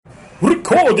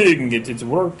Recording! It's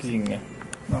working.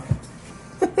 Okay.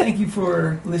 Thank you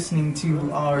for listening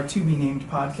to our To Be Named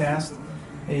podcast,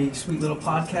 a sweet little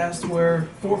podcast where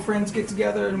four friends get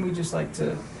together and we just like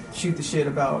to shoot the shit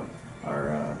about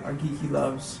our geeky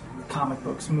loves, comic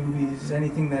books, movies,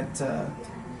 anything that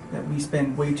we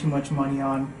spend way too much money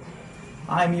on.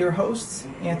 I'm your host,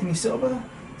 Anthony Silva.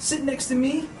 Sitting next to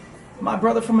me, my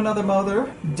brother from another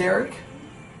mother, Derek.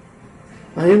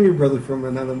 I am your brother from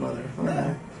another mother.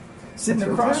 Yeah. Sitting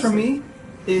across from me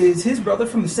is his brother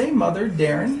from the same mother,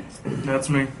 Darren. That's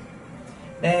me.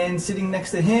 And sitting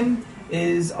next to him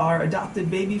is our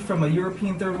adopted baby from a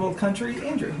European third world country,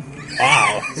 Andrew.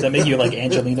 Wow. Does that make you like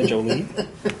Angelina Jolie?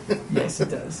 Yes, it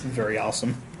does. Very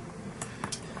awesome.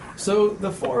 So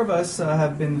the four of us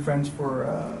have been friends for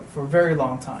a very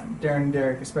long time. Darren and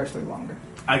Derek especially longer.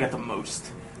 I got the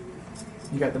most.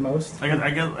 You got the most?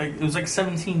 It was like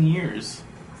 17 years.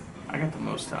 I got the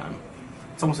most time.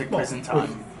 It's almost like prison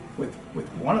time. With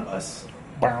one of us.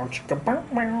 I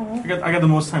got the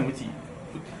most time with you.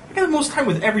 I got the most time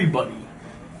with everybody.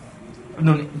 I've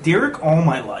known Derek all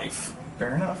my life.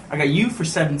 Fair enough. I got you for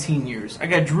 17 years. I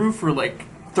got Drew for like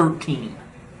 13.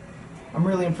 I'm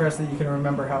really impressed that you can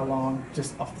remember how long,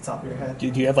 just off the top of your head. Do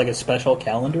you have like a special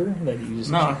calendar that you use?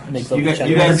 No, make you guys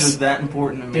are that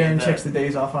important to me. Darren checks the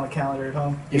days off on a calendar at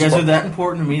home. You guys are that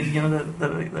important to me,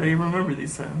 that I remember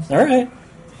these times. All right.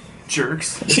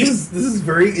 Jerks. This is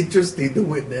very interesting to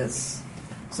witness.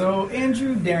 So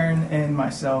Andrew, Darren, and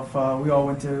myself, we all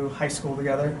went to high school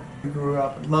together. We grew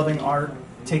up loving art,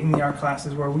 taking the art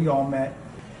classes where we all met.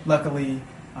 Luckily,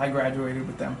 I graduated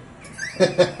with them.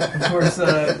 Of course,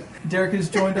 Derek has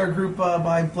joined our group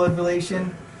by blood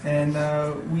relation, and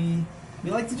we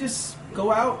like to just go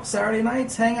out Saturday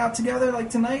nights, hang out together like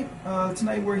tonight.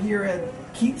 Tonight we're here at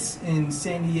Keith's in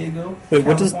San Diego. Wait,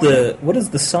 California. what does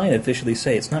the sign officially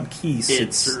say? It's not Keith's.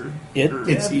 It's it.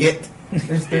 It's it.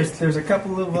 There's a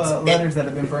couple of letters that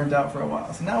have been burned out for a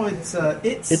while, so now it's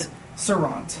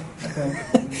Sarant. I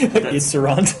think It's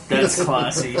Sarant. That's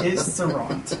classy. it's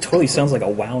Sarant. Totally sounds like a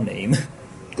WoW name.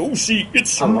 Go see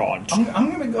It's Sarant. I'm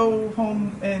gonna go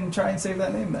home and try and save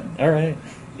that name then. All right.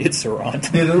 It's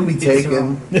Sarant. It'll be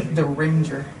taken. The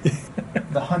Ranger,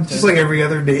 the Hunter. Just like every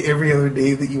other day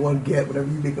that you want to get whenever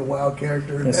you make a WoW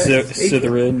character.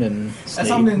 Slytherin and That's Snape.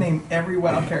 how I'm gonna name every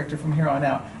WoW character from here on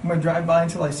out. I'm gonna drive by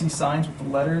until I see signs with the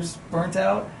letters burnt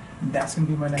out. That's gonna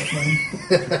be my next name.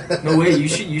 No way.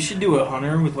 You should do a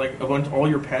hunter with like a bunch all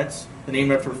your pets,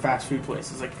 named after fast food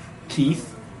places like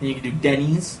Keith. Then you can do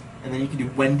Denny's, and then you can do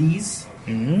Wendy's.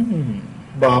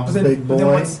 Bob's Then Big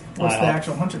Boy. what's the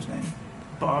actual hunter's name?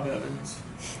 Bob Evans.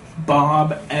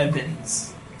 Bob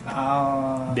Evans.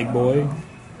 Big Boy.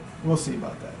 We'll see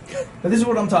about that. But this is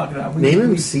what I'm talking about. Name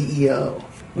him CEO.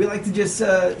 We like to just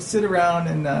sit around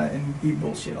and be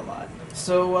bullshit a lot.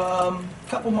 So a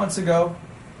couple months ago,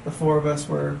 the four of us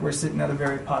were sitting at a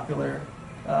very popular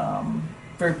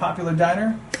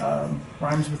diner,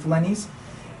 rhymes with Lenny's,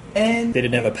 and They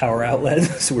didn't have a power outlet,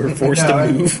 so we were forced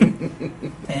to move.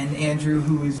 And Andrew,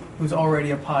 who's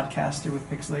already a podcaster with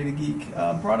Pixelated Geek,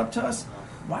 brought up to us,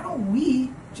 why don't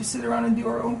we just sit around and do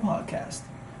our own podcast?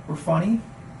 We're funny,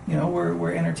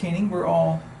 we're entertaining, we're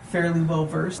all fairly well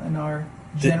versed in our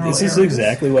general This is areas.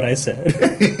 exactly what I said.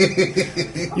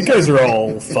 You guys are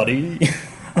all funny.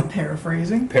 I'm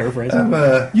paraphrasing.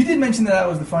 You did mention that I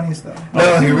was the funniest, though.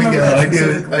 No, here we remember go. that I knew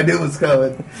specifically. it was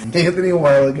coming. Anthony a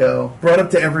while ago brought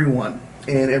up to everyone,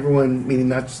 and everyone, meaning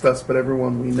not just us, but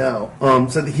everyone we know,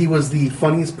 said that he was the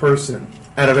funniest person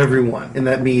out of everyone, and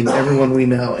that means everyone we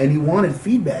know. And he wanted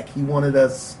feedback. He wanted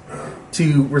us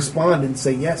to respond and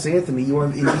say, yes, Anthony, you are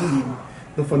indeed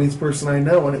the funniest person I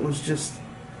know. And it was just,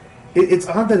 it's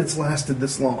odd that it's lasted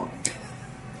this long.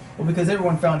 Well, because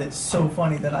everyone found it so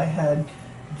funny that I had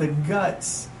the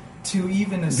guts to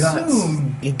even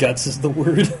assume. Guts is the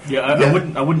word. Yeah,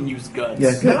 I wouldn't use guts.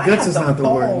 Yeah, that I guts had is not the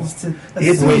word. balls to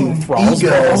It's assume. Thrall's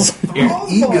ego. balls.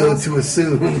 Thrall's Ego balls. to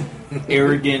assume.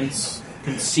 Arrogance,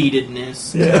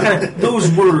 conceitedness.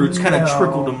 Those words kind of No,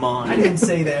 trickle to I mind. didn't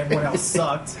say that everyone else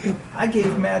sucked. I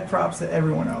gave mad props to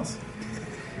everyone else.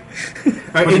 All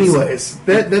right, anyways,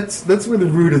 that's where the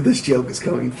root of this joke is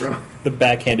coming from. The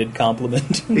backhanded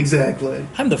compliment. Exactly.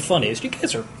 I'm the funniest. You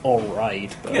guys are all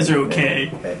right. You guys are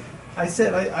okay. I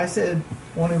said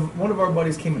one of our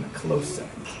buddies came in a close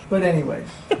second. But anyway,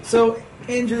 so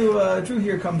Andrew Drew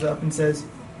here comes up and says,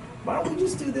 "Why don't we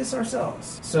just do this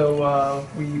ourselves?" So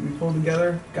we pulled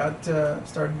together, got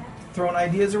started throwing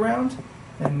ideas around,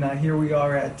 and here we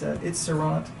are at It's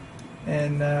Sarant,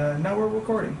 and now we're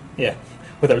recording. Yeah,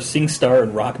 with our SingStar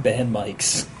and Rock Band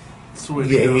mics. That's the way to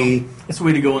go. That's the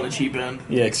way to go on the cheap end.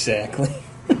 Yeah, exactly.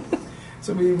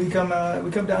 So we come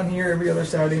down here every other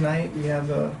Saturday night. We have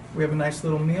a nice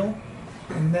little meal,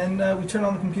 and then we turn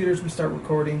on the computers. We start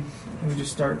recording, and we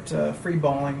just start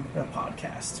freeballing a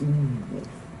podcast.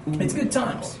 It's good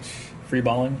times. Free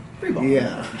balling? Freeballing.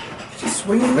 Yeah. Just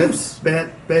swinging loose.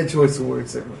 That's bad choice of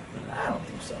words there. I don't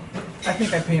think so. I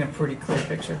think I paint a pretty clear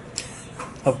picture.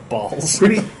 Of balls.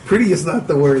 Pretty is not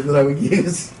the word that I would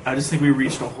use. I just think we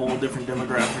reached a whole different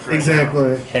demographic right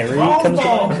Exactly. Harry All comes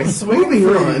balls. along. Swinging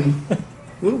Moving free. on.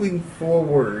 Moving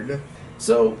forward.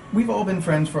 So we've all been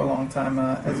friends for a long time,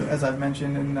 as I've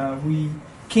mentioned, and we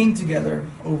came together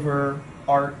over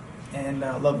art and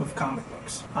love of comic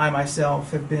books. I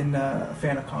myself have been a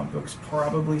fan of comic books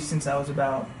probably since I was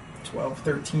about 12,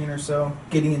 13 or so.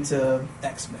 Getting into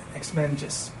X-Men. X-Men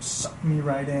just sucked me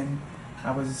right in. I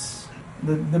was...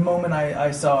 The moment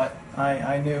I saw it,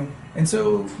 I knew. And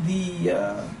so the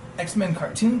X-Men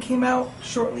cartoon came out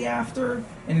shortly after,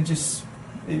 and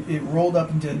it rolled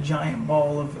up into a giant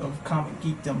ball of comic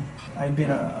geekdom. I'd been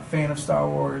a fan of Star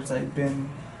Wars. I'd been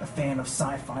a fan of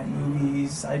sci-fi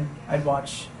movies. I'd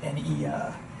watch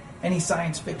any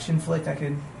science fiction flick I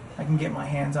can get my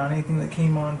hands on, anything that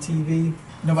came on TV.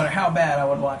 No matter how bad, I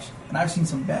would watch. And I've seen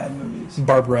some bad movies.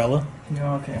 Barbarella.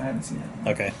 Okay, I haven't seen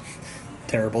that. Okay.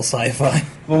 Terrible sci-fi.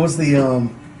 What was the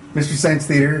Mystery Science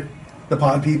Theater? The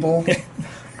Pod People?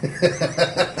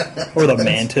 Or the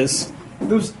Mantis.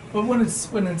 But when it's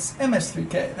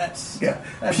MS3K, that's Puma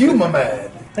different.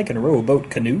 Mad. I can row a boat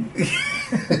canoe.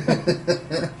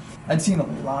 I'd seen a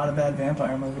lot of bad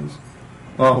vampire movies.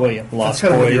 Oh, Well, yeah, Lost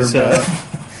kinda what Boys, you're about.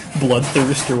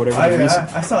 Bloodthirst, or whatever it is.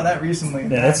 I saw that recently.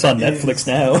 Yeah, that's on Netflix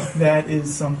now. That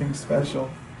is something special.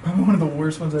 Probably one of the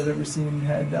worst ones I've ever seen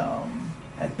had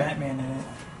Batman in it.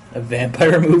 A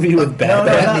vampire movie with No,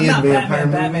 Batman. not vampire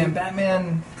Batman. movie?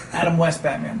 Batman. Adam West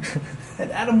Batman.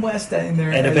 Had Adam West in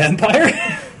there. And a as-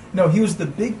 vampire? No, he was the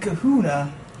big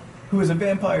kahuna who was a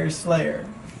vampire slayer.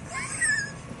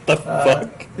 The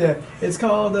fuck? Yeah, it's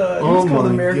called Oh my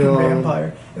American God.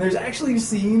 Vampire. And there's actually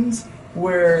scenes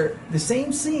where the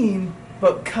same scene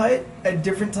but cut at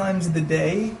different times of the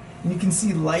day. And you can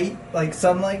see light, like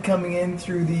sunlight, coming in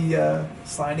through the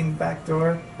sliding back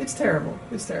door. It's terrible.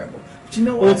 It's terrible. But you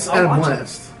know what? Well, it's I'll Adam watch it.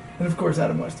 West. And of course,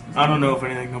 Adam West. I don't know if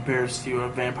anything compares to a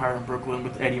Vampire in Brooklyn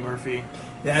with Eddie Murphy.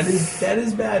 That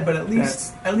is bad, but at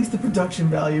least the production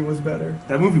value was better.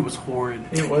 That movie was horrid.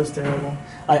 It was terrible.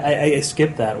 I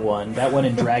skipped that one. That one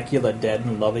in Dracula Dead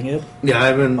and Loving It. Yeah, I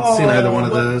haven't seen either one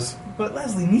of those. But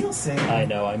Leslie Nielsen. I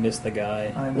know, I missed the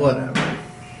guy. I know. Whatever.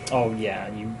 Oh,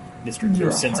 yeah, you missed You're your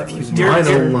a sense of heartless humor. I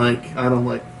Derek- don't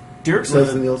like Derek's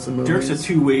Leslie Nielsen movies. Derek's a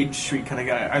two-way street kind of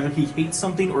guy. Either he hates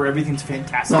something or everything's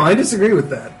fantastic. No, I disagree with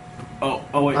that.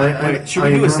 Wait. Should I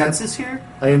we do am a not- census here?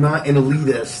 I am not an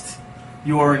elitist.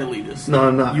 You are an elitist. No,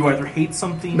 I'm not. You either hate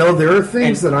something. No, there are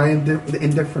things And- that I am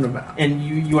indifferent about. And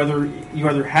you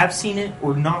either have seen it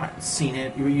or not seen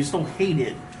it. You still hate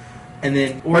it, and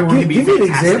then or it can be Give me an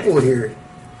fantastic. example here.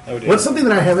 Oh, dear. What's something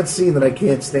that I haven't seen that I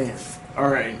can't stand? All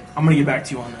right, I'm gonna get back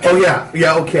to you on that. Oh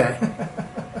yeah, okay.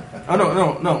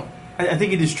 Oh no. I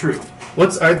think it is true.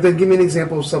 Then give me an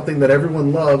example of something that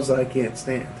everyone loves that I can't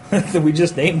stand. We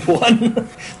just named one.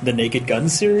 The Naked Gun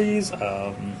series.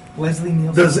 Leslie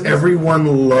Nielsen. Does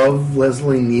everyone love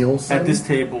Leslie Nielsen? At this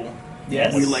table,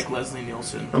 Yes. we like Leslie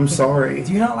Nielsen. I'm sorry.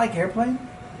 Do you not like Airplane?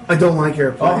 I don't like Oh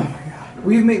Airplane. my god.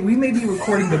 We may be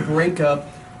recording the breakup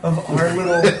of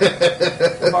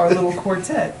our little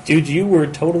quartet. Dude, you were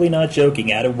totally not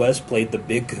joking. Adam West played the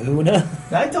Big Kahuna.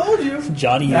 I told you.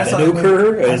 Johnny I saw that Vennoker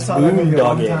movie- I as saw that movie a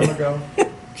long time Boondoggle.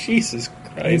 ago. Jesus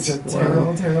It's a Christ.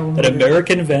 terrible, terrible An movie.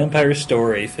 American Vampire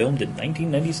Story, filmed in I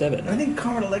 1997. think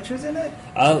Carmen Electra's in it.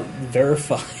 I'll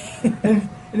verify.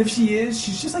 And if she is,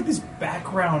 she's just like this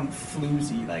background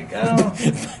floozy. Like, I don't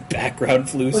know. Background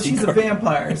floozy. Well, she's a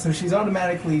vampire, so she's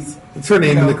automatically It's her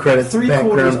name in the credits. 3/4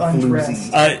 Background undressed.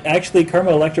 floozy. Actually,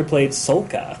 Carmel Electra played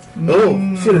Solka.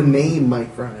 Oh, should have named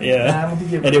Mike Ryan. Yeah. I don't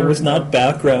think you've And it heard was of not them.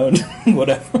 background,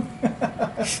 whatever.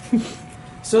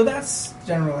 So that's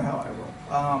generally how I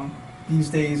roll. These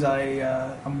days,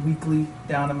 I'm weekly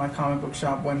down at my comic book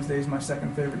shop. Wednesday's my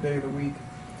second favorite day of the week.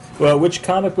 Well, which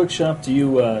comic book shop do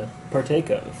you partake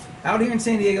of? Out here in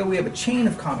San Diego, we have a chain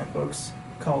of comic books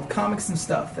called Comics and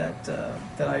Stuff that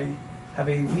I have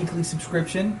a weekly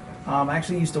subscription. I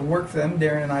actually used to work for them.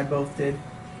 Darren and I both did.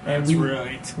 And That's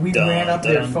right. We Dun, ran up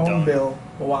their dun, phone dun. bill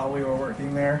while we were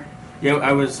working there. Yeah,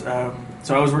 I was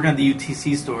working at the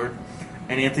UTC store,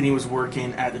 and Anthony was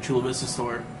working at the Chula Vista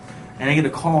store, and I get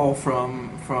a call from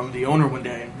the owner one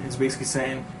day. It's basically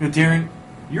saying, Darren,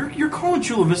 you're calling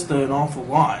Chula Vista an awful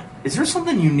lot. Is there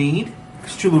something you need?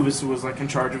 Because Chula Vista was like in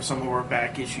charge of some of our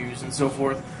back issues and so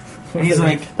forth. And he's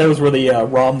like, that was where the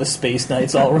ROM the Space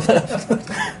Knights all were left.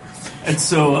 and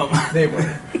so They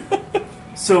were.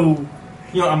 so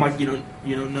I'm like,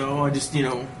 no, I just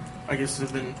I guess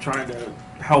I've been trying to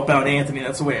help out Anthony.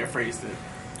 That's the way I phrased it.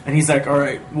 And he's like, all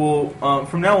right, well,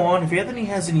 from now on, if Anthony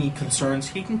has any concerns,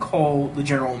 he can call the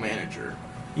general manager.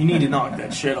 You need to knock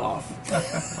that shit off.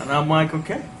 And I'm like,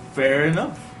 okay, fair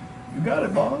enough. You got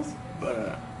it, boss.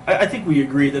 But I think we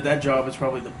agree that job is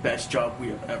probably the best job we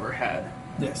have ever had.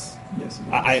 Yes. Yes. It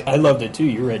is. I loved it too.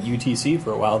 You were at UTC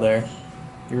for a while there.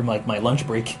 You were like my lunch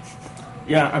break.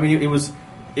 Yeah, I mean,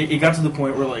 it got to the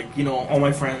point where, like, all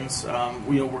my friends,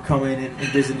 were coming and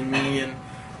visiting me and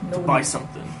to buy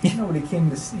something. Nobody came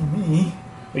to see me.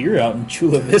 Well, you're out in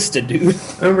Chula Vista, dude.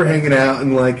 I remember hanging out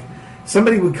and like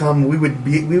somebody would come. We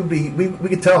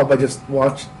could tell by just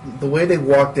watch the way they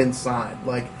walked inside,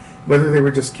 like whether they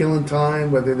were just killing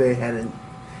time, whether they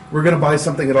were going to buy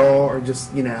something at all, or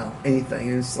just anything.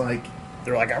 And it's like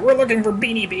They're like, we're looking for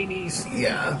Beanie Babies.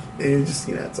 yeah, it just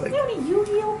it's like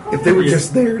Yu-Gi-Oh cards? if they were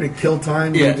just there to kill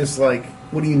time, Yeah. they're just like,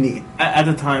 what do you need? At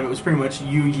the time, it was pretty much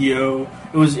Yu-Gi-Oh.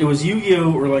 It was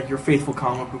Yu-Gi-Oh or like your faithful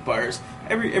comic book buyers.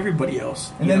 Everybody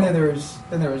else. And then there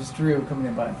was Drew coming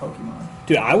in buying Pokemon.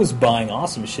 Dude, I was buying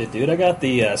awesome shit, dude. I got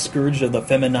the Scourge of the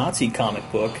Feminazi comic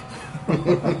book.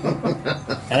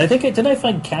 And I think did I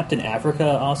find Captain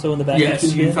Africa also in the back? Yes,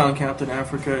 of the you found Captain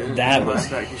Africa. In That the was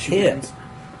back issue hit. bins.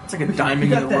 It's like a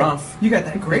diamond in the rough. You got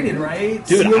that graded, right?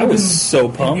 Dude, Sealed I was in- so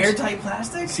in pumped. airtight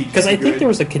plastic? Because I think there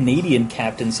was a Canadian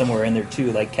captain somewhere in there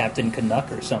too, like Captain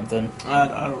Canuck or something.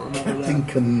 I don't remember Captain that.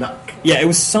 Canuck. Yeah, it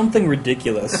was something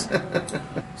ridiculous.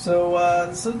 So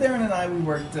Darren and I, we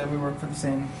worked for the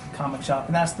same comic shop,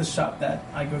 and that's the shop that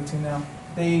I go to now.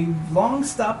 They long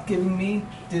stopped giving me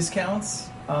discounts.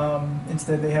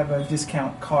 Instead, they have a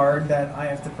discount card that I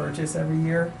have to purchase every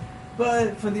year.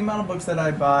 But for the amount of books that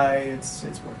I buy, it's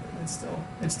worth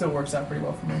it. It still works out pretty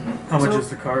well for me. How much So, is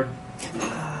the card?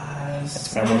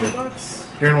 $700.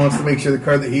 Darren wants to make sure the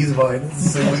card that he's buying is the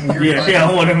same one you're buying. Yeah,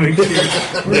 I want to make sure.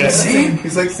 Yeah. Same,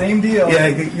 He's like, same deal. yeah,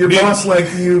 your boss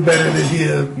likes you better than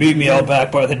him. Meet me all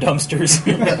back by the dumpsters.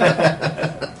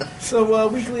 So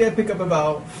weekly, I pick up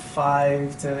about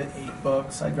 5 to 8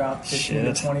 books. I drop 15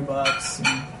 Shit. to $20.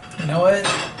 And you know what?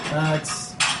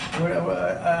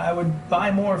 I would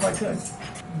buy more if I could.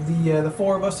 The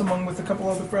four of us, along with a couple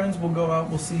other friends, will go out.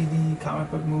 We'll see the comic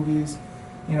book movies.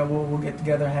 We'll get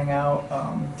together, hang out.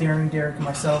 Darren, Derek, and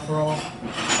myself are all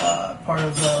part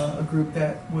of a group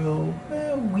that will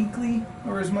weekly,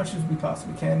 or as much as we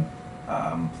possibly can,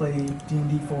 play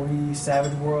D&D 4E,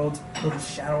 Savage World, a little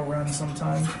Shadowrun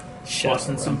sometimes.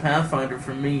 Busting some Pathfinder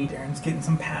for me. Darren's getting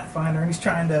some Pathfinder, and he's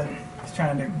trying to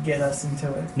get us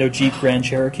into it. No Jeep Grand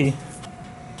Cherokee.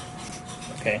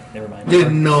 Okay, never mind.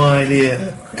 Did no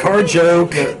idea. Car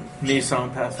joke.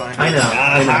 Nissan Pathfinder. I know.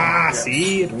 Ah,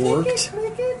 see, it worked.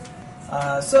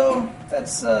 So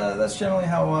that's generally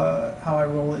how I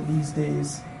roll it these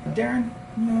days. Darren,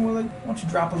 why don't you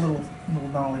drop a little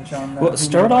knowledge on that? Well,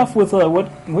 start off with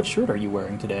what shirt are you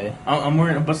wearing today? I'm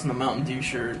wearing a Bustin' the Mountain Dew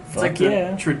shirt. It's Fuck like the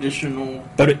yeah. traditional.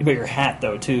 But your hat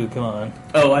though too. Come on.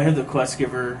 Oh, I have the Quest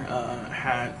Giver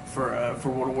hat for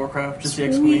World of Warcraft, just the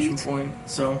exclamation point.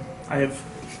 So I have.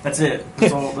 That's it.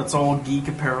 That's all geek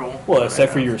apparel. Well, that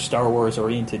except I for have. your Star Wars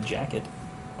oriented jacket.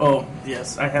 Oh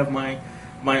yes, I have my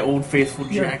Old Faithful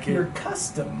jacket. Your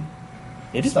custom.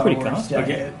 It is Star pretty Wars custom.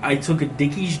 jacket. Okay, I took a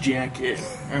Dickies jacket.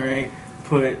 All right,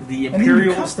 put the And then you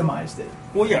Imperial. customized it.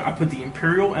 Well, yeah, I put the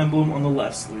Imperial emblem on the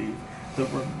left sleeve, the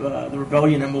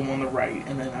Rebellion emblem on the right,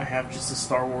 and then I have just the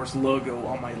Star Wars logo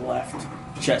on my left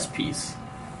chest piece.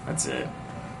 That's it.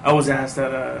 I was asked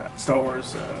at a Star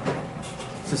Wars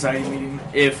Society meeting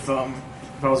if I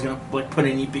was gonna put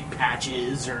any big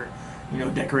patches or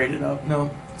decorate it up. No,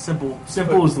 simple is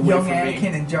the way Young for Anakin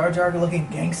me. and Jar Jar looking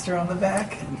gangster on the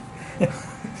back.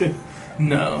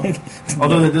 No,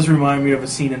 although that does remind me of a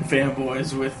scene in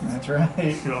Fanboys with That's right.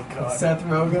 oh god. Seth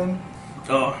Rogen.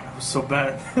 Oh, it was so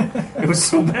bad. It was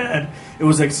so bad. It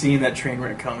was like seeing that train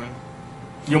wreck coming.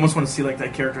 You almost want to see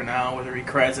that character now, whether he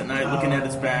cries at night looking at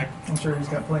his back. I'm sure he's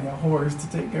got plenty of whores to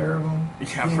take care of him.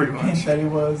 Yeah, pretty much. Hint that he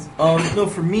was. No,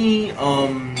 for me,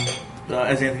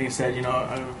 as Anthony said, I've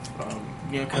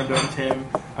kind of done with him.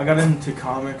 I got into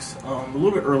comics a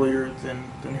little bit earlier than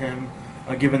him,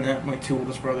 given that my two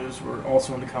oldest brothers were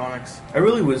also into comics. I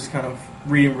really was kind of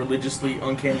reading religiously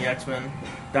Uncanny X-Men.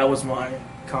 That was my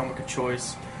comic of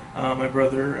choice. My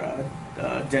brother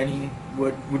Denny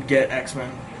would get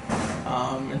X-Men.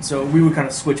 And so we would kind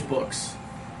of switch books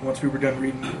once we were done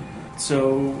reading it.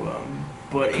 So,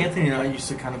 but Anthony and I used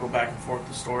to kind of go back and forth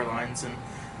the storylines, and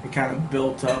we kind of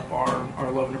built up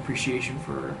our love and appreciation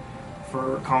for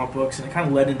for comic books, and it kind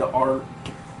of led into art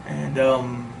and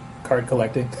Card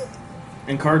collecting.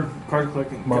 card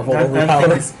collecting. Marvel that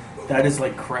overpowered. thing that is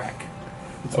like crack.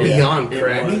 Oh, yeah. Beyond It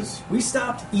crack. was. We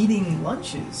stopped eating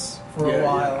lunches for Yeah, a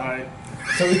while, yeah,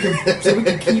 so we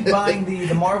could keep buying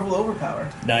the Marvel Overpower.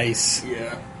 Nice.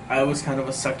 I was kind of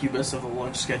a succubus of the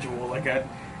lunch schedule. Like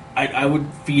I would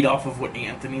feed off of what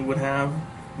Anthony would have,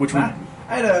 which would.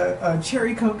 I had a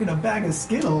cherry Coke and a bag of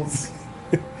Skittles,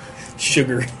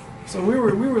 Sugar. so we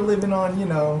were living on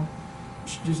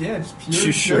just pure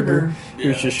Just sugar. Yeah. It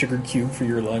was just sugar cube for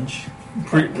your lunch.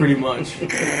 Pretty much.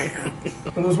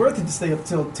 But it was worth it to stay up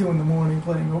till 2 a.m.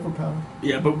 playing Overpower.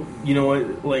 Yeah, but you know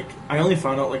what? Like, I only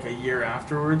found out like a year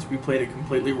afterwards. We played it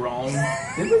completely wrong.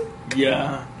 Did we?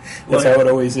 Yeah, That's how it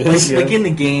always is. Like in the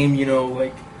game,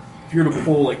 like if you were to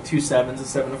pull like 2 sevens, a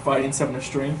 7 of fighting, 7 of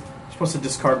strength, you're supposed to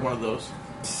discard one of those.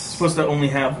 You're supposed to only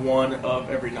have one of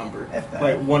every number, F that.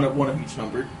 like one of each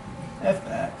number. F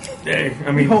that. Hey, I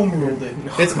We mean, home ruled it.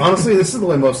 It's honestly, this is the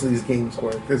way most of these games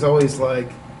work. There's always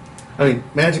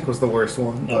Magic was the worst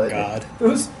one. Oh But God.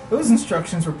 Those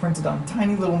instructions were printed on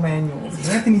tiny little manuals. And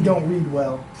Anthony don't read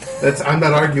well. I'm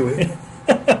not arguing.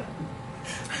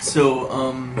 so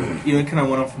it kind of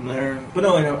went up from there. But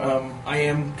no, I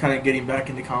am kind of getting back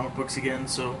into comic books again.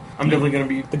 So I'm definitely going to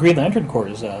be. The Green Lantern Corps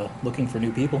is looking for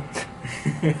new people.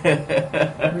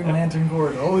 Green Lantern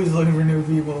Corps is always looking for new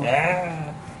people.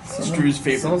 Ah. It's Drew's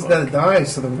favorite Someone's book. got to die,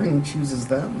 so the ring chooses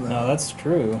them. No, that's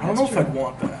true. I don't know if I'd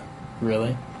want that.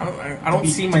 Really? I don't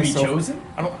see To be myself. chosen?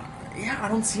 I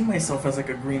don't see myself as like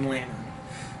a Green Lantern.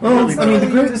 Well, Really I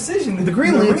mean, Your decision. the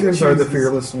Green ring Lanterns are the chooses.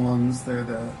 fearless ones. They're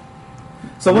the.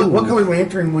 So what color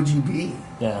lantern would you be?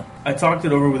 Yeah. I talked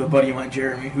it over with a buddy of mine,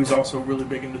 Jeremy, who's also really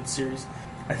big into the series.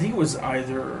 I think it was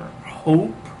either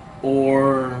Hope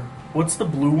or what's the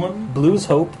blue one? Blue's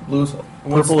Hope. Blue's.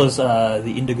 Purple is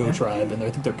the Indigo tribe, and I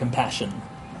think they're Compassion.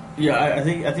 Yeah, I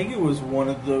think it was one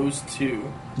of those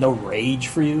two. No Rage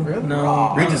for you? Really?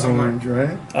 No, Greed is orange,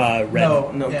 right? Red.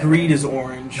 No, Yeah. Greed is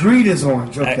orange. Greed is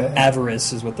orange. Okay.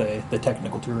 Avarice is what the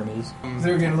technical term is.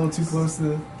 They were getting a little too close to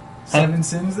the 7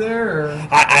 sins there, or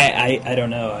I don't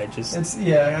know. I just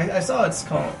I saw it's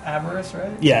called avarice,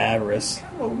 right? yeah, avarice.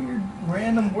 Kind of a weird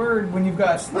random word when you've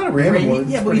got It's not a random rage, word,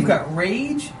 it's yeah, but pretty- you've got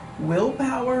rage,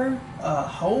 willpower,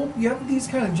 hope. You have these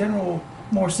kind of general,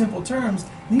 more simple terms.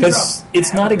 Because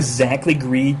it's not exactly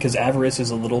greed, because avarice is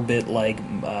a little bit like,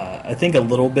 I think a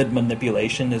little bit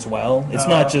manipulation as well. It's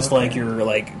not just okay. like you're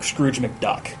like Scrooge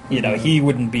McDuck. He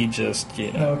wouldn't be just,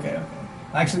 Okay.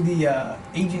 Actually, the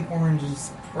Agent Orange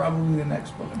is probably the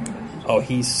next book I'm going to read. Oh,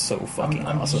 he's so fucking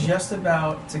I'm awesome. just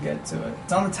about to get to it.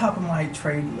 It's on the top of my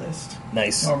trade list,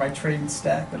 Nice. or my trade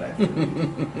stack that I have to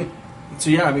read. So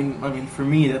yeah, I mean, for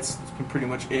me, that's been pretty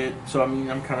much it. So I mean,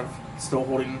 I'm kind of still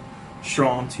holding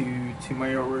strong to my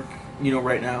artwork,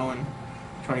 right now, and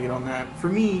trying to get on that. For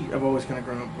me, I've always kind of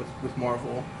grown up with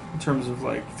Marvel in terms of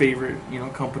like favorite,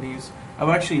 companies. I've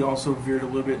actually also veered a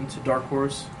little bit into Dark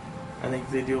Horse. I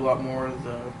think they do a lot more of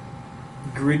the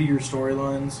grittier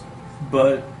storylines.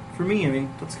 But for me, I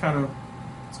mean, that's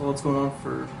all that's going on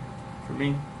for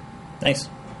me. Nice.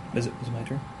 Is it my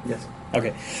turn? Yes.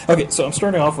 Okay, so I'm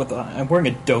starting off with, I'm wearing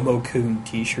a Domo Kun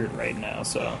t-shirt right now,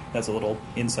 so that's a little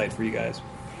insight for you guys.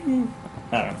 I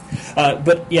don't know.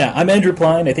 But yeah, I'm Andrew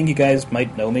Pline. I think you guys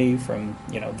might know me from,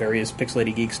 various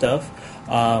Pixelated Geek stuff.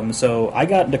 So I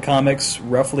got into comics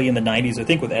roughly in the 90s, I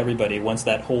think with everybody, once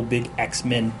that whole big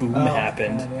X-Men boom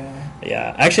happened. God, yeah.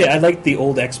 Yeah, actually, I like the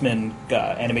old X-Men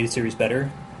animated series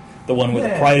better. The one with the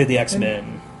Yeah. Pride of the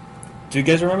X-Men. Do you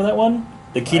guys remember that one?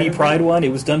 The Kitty Pride one?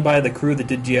 It was done by the crew that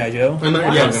did G.I. Joe. I know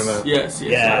what you're talking about. Yes.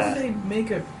 Yeah. Why did they make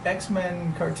a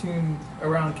X-Men cartoon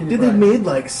around Kitty Did they Pryde? made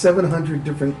like 700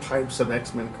 different types of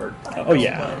X-Men cards? Oh,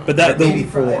 yeah. But that... Like Kitty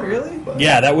Pryde, 84. really? But-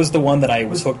 Yeah, that was the one that I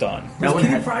was hooked on. That Was one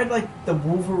Kitty had- Pryde like the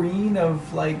Wolverine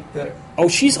of like the? Oh,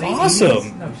 she's Late awesome!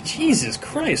 80s? No, she's Jesus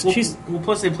Christ, Well, she's...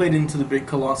 plus they played into the big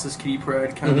Colossus Kitty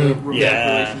Pride kind of romantic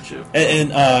Yeah. relationship.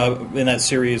 And in that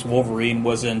series, Wolverine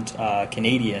wasn't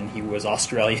Canadian, he was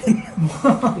Australian.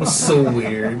 It was so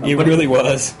weird. It really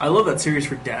was. I love that series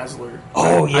for Dazzler.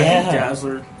 Oh, I think yeah.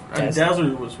 Dazzler.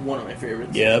 Dazzler was one of my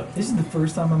favorites. Yep. This is the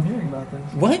first time I'm hearing about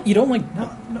this. What? You don't like...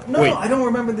 No, Wait. I don't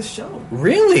remember the show.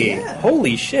 Really? Yeah.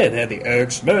 Holy shit, they had the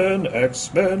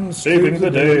X-Men saving the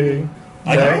day.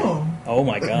 I know. No. Oh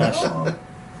my gosh. No.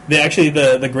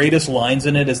 The greatest lines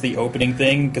in it is the opening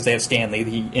thing, because they have Stanley,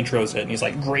 he intros it, and he's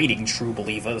like, "Greeting, true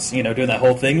believers," doing that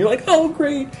whole thing. You're like, oh,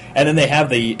 great. And then they have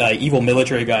the evil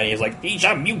military guy, and he's like, "He's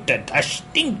a mutant, a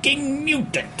stinking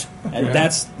mutant." And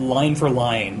that's line for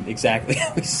line exactly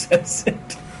how he says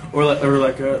it.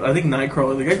 I think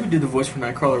Nightcrawler, the guy who did the voice for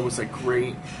Nightcrawler was like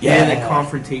great. Yeah. And that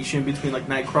confrontation between like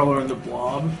Nightcrawler and the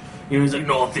Blob. You know, he's like,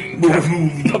 nothing can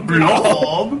move the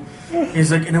Blob. He's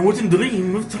like, and I wasn't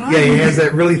dream of trying. Yeah, he has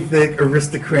that really thick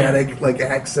aristocratic like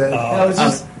accent. Now, is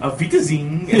this, A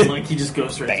Vitazing, and like he just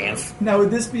goes straight to it. Bamf. now, would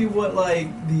this be what like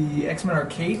the X-Men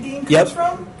arcade game comes Yep.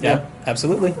 from? Yeah,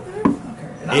 absolutely. Okay.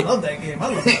 And I love that game. I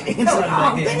love that It's game. like,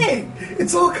 oh dang,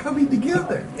 it's all coming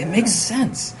together. It makes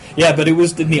sense. Yeah, but it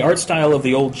was in the art style of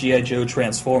the old G.I. Joe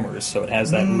Transformers, so it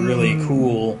has that really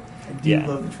cool. I do Yeah.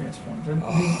 love the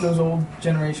Transformers. Those old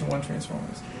Generation 1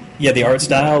 Transformers. Yeah, the art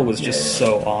style was just Yeah.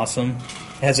 so awesome.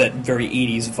 It has that very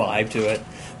 80s vibe to it.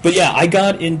 But yeah, I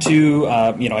got into,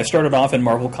 I started off in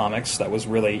Marvel Comics. That was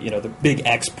really, the big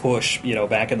X push,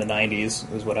 back in the 90s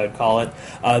is what I'd call it.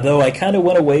 Though I kind of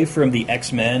went away from the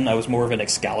X-Men. I was more of an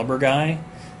Excalibur guy.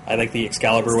 I like the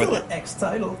Excalibur It's still with an X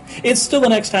title. It's still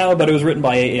an X title, but it was written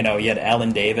by, you had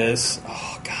Alan Davis.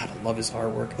 Oh, God, I love his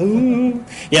artwork. Ooh.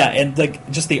 Yeah, and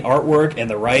just the artwork and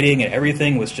the writing and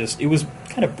everything was it was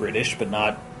kind of British, but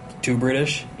not too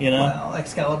British, Well,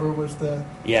 Excalibur was the...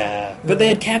 Yeah, but they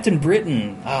had Captain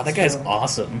Britain. Oh, that guy's True.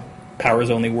 awesome. Powers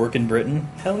only work in Britain.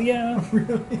 Hell yeah.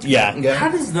 Yeah. Yeah. How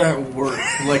does that work?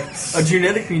 Like a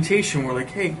genetic mutation where like,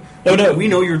 hey, No. we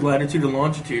know your latitude and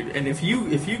longitude, and if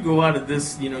you go out of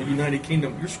this, United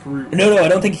Kingdom, you're screwed. No, I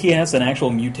don't think he has an actual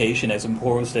mutation as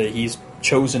opposed to he's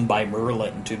chosen by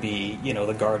Merlin to be,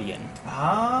 the Guardian.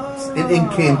 Ah. An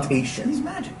incantation. He's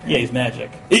magic. Yeah, he's magic.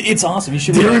 It's awesome. You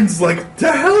should read. Darren's like,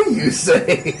 the hell you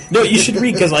say? No, you should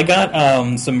read because I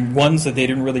got some ones that they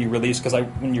didn't really release because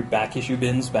when your back issue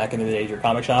bins back in the day at your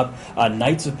comic shop,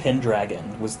 Knights of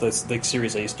Pendragon was the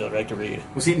series I used to like to read.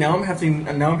 Well, see, now I'm having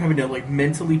to like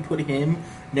mentally put him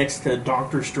next to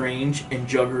Doctor Strange and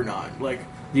Juggernaut, like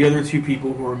the other two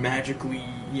people who are magically,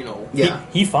 Yeah.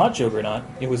 He fought Juggernaut.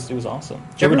 It was awesome.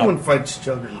 Everyone fights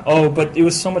Juggernaut. Oh, but it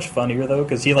was so much funnier though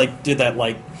because he did that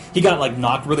he got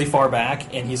knocked really far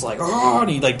back and he's like oh, and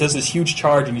he does this huge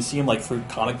charge and you see him for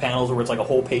comic panels where it's a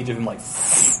whole page of him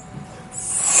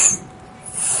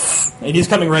and he's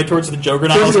coming right towards the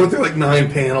Juggernaut. So he's going through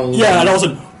 9 panels. Yeah, and all of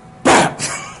a sudden, BAM!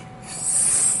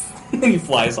 And he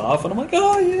flies off, and I'm like,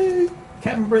 oh, yay!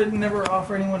 Captain Britain never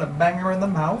offer anyone a banger in the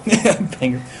mouth.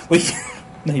 Banger. Well,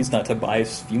 he's not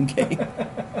Tobias Funke.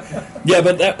 Yeah,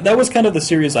 but that was kind of the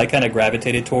series I kind of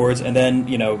gravitated towards, and then,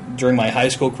 during my high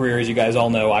school career, as you guys all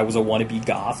know, I was a wannabe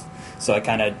goth, so I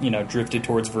kind of, drifted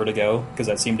towards Vertigo, because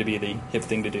that seemed to be the hip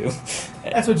thing to do.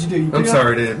 That's what you do. I'm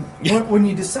sorry, dude. When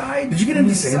you decide... Did you get when into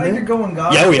you decide Sandman? you're going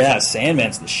goth, Yeah, oh yeah,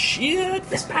 Sandman's the shit!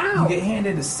 you get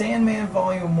handed a Sandman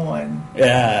Volume 1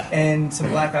 Yeah. and some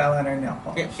black eyeliner and nail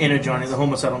polish. and a Johnny the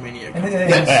Homicidal Maniac. And then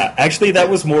Yeah, actually, that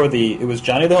was more it was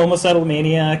Johnny the Homicidal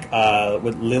Maniac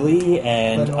with Lily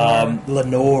and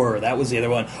Lenore. That was the other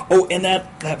one. Oh, and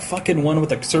that fucking one with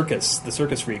the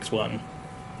Circus Freaks one.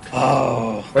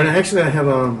 Oh. And actually, I have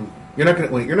You're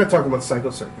not talking about Psycho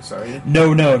Circus, are you?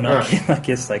 No, not Right. not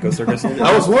Kiss Psycho Circus.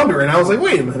 I was wondering. I was like,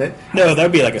 wait a minute. No, that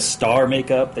would be like a star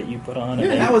makeup that you put on. And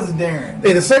that then, was Darren.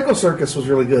 Hey, the Psycho Circus was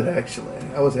really good, actually.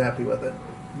 I was happy with it.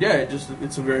 Yeah,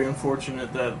 it's a very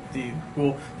unfortunate that the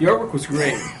artwork was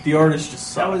great. The artist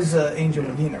just That sucked. was Angel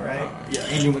Medina, right? Yeah,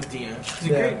 Angel Medina. She's a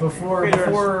Yeah, great, before great artist.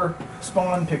 before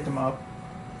Spawn picked him up,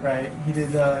 right? He did.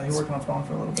 He worked on Spawn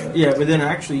for a little bit. Yeah, but then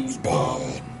actually,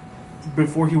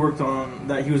 before he worked on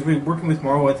that, he was really working with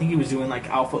Marvel. I think he was doing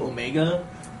Alpha Omega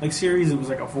series. It was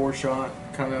a 4-shot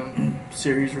kind of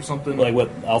series or something. like what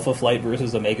Alpha Flight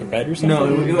versus Omega Red or something.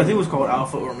 No, I think it was called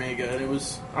Alpha Omega, and it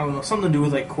was something to do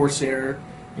with Corsair,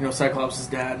 Cyclops'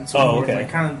 dad, and so Oh, forth, okay.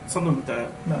 kind of something with that.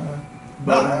 No.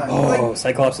 But Oh,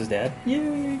 Cyclops' dad.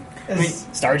 Yay! It's-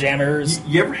 Starjammers.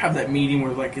 you ever have that meeting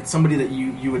where it's somebody that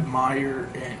you admire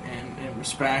and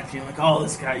respect? You're like, oh,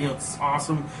 this guy, it's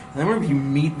awesome. And then whenever you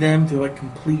meet them, they're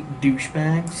complete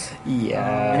douchebags,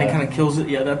 Yeah. and it kind of kills it.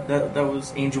 Yeah, that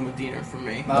was Angel Medina for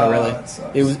me. Oh, really? that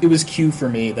sucks. It was Q for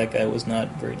me. That guy was not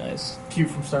very nice. Q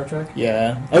from Star Trek.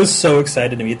 Yeah, I was so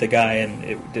excited to meet the guy, and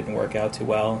it didn't work out too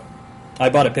well. I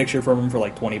bought a picture from him for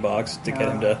 $20 to get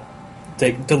him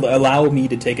to allow me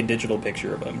to take a digital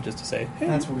picture of him, just to say, hey.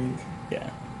 That's weak. Yeah.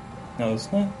 That was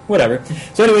whatever.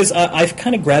 So, anyways, I've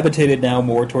kind of gravitated now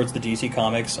more towards the DC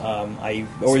Comics. I've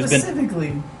always been.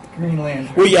 Specifically, Green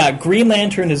Lantern. Well, yeah, Green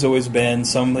Lantern has always been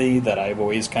somebody that I've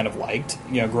always kind of liked,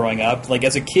 growing up. Like,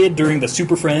 as a kid, during the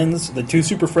Super Friends, the 2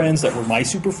 Super Friends that were my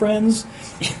Super Friends,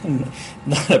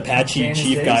 not Apache Janice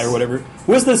Chief Dace? guy or whatever.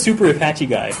 Who was the Super Apache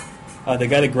guy? The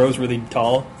guy that grows really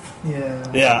tall?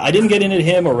 Yeah. Yeah, I didn't get into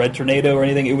him or Red Tornado or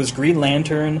anything. It was Green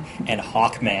Lantern and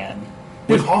Hawkman.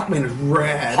 Dude, Hawkman is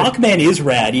rad. Hawkman is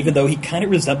rad, even though he kind of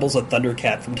resembles a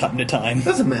Thundercat from time to time.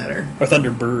 Doesn't matter. Or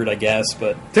Thunderbird, I guess,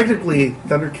 but... Technically,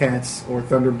 Thundercats or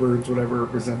Thunderbirds, whatever,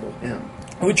 resemble him.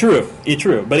 Oh, true,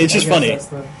 but it's just I funny guess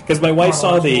that's because my wife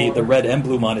saw the chronological red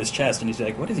emblem on his chest, and he's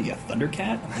like, "What is he, a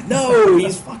Thundercat?" I'm like, "No,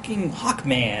 he's fucking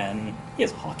Hawkman. He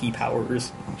has hockey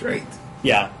powers." That's right.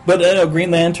 Yeah, but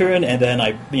Green Lantern, and then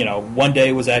I, one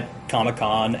day was at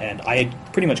Comic-Con, and I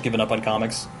had pretty much given up on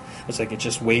comics. It's like it's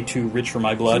just way too rich for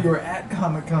my So blood. you were at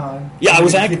Comic-Con. Yeah, I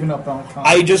was at- giving up on comics.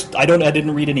 I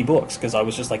didn't read any books because I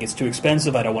was just like, it's too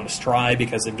expensive. I don't want to try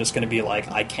because I'm just going to be like,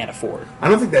 I can't afford. I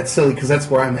don't think that's silly because that's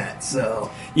where I'm at.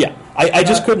 So Yeah, I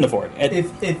just couldn't afford it.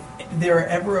 If there were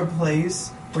ever a place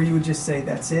where you would just say,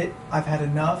 that's it, I've had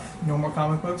enough, no more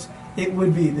comic books, it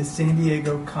would be the San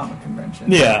Diego Comic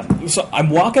Convention. Yeah, so I'm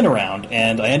walking around,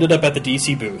 and I ended up at the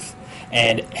DC booth,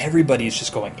 and everybody's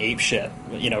just going ape shit,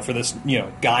 for this,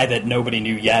 guy that nobody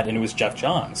knew yet, and it was Jeff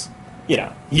Johns.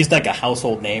 He's like a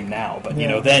household name now, but,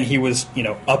 Yeah. then he was,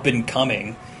 up and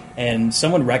coming, and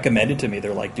someone recommended to me,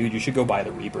 they're like, dude, you should go buy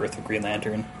the Rebirth of Green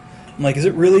Lantern. I'm like, is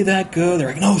it really that good? They're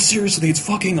like, no, seriously, it's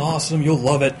fucking awesome, you'll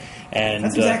love it. And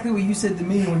That's exactly what you said to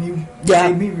me when you Yeah.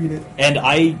 made me read it. And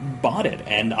I bought it,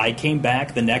 and I came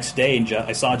back the next day, and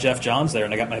I saw Jeff Johns there,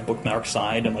 and I got my bookmark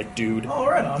signed. I'm like, dude, Oh,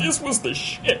 right on. this was the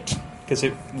shit. Because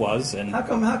it was, and How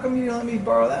come you didn't let me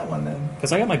borrow that one then?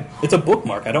 because I got it's a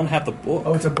bookmark. I don't have the book.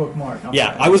 Oh, it's a bookmark. Okay.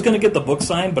 Yeah, I was going to get the book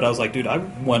signed, but I was like, dude, I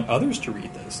want others to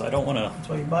read this. I don't want to. That's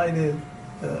why you buy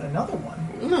another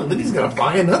one. no, then he's got to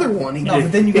buy another one. No,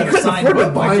 but then you he got to couldn't sign afford to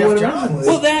book by buy Jeff one Johns. originally.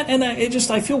 Well, that, and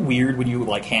I feel weird when you,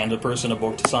 hand a person a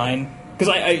book to sign.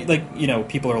 Because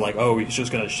people are like, oh, he's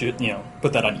just going to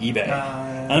put that on eBay.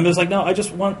 And I'm just like, no, I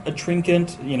just want a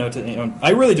trinket, I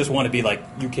really just want to be like,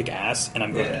 you kick ass, and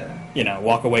I'm going to,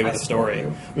 walk away with I a story.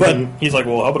 support you. But he's like,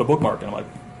 well, how about a bookmark? And I'm like,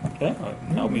 okay,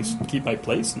 help me keep my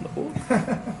place in the book.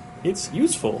 It's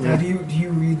useful. Now, do you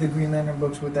read the Green Lantern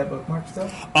books with that bookmark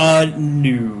stuff?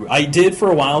 No. I did for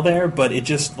a while there, but it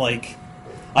just, I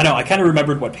know, I kind of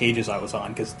remembered what pages I was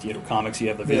on, because, comics, you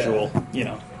have the visual,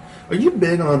 Are you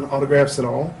big on autographs at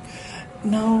all?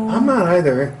 No. I'm not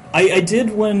either. I did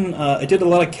when I did a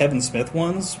lot of Kevin Smith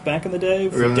ones back in the day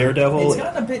for Really? Daredevil. It's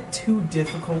gotten a bit too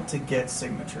difficult to get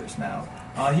signatures now.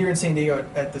 Here in San Diego,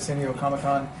 at the San Diego Comic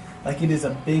Con, it is a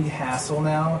big hassle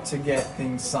now to get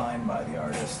things signed by the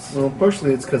artists. Well,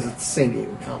 partially it's because it's San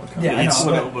Diego Comic Con. Yeah, I It's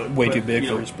know. way too big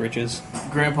for his britches.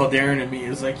 Grandpa Darren and me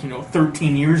is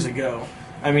 13 years ago.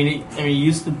 I mean, it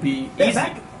used to be Yeah,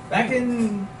 easy. back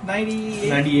in 98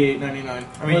 98, 99.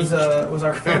 I mean, was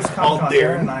our first Grandpa Comic Con. Darren.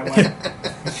 Darren and I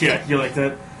went. yeah, you like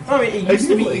that? I mean, it I used do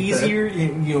to be like that.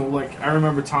 easier. I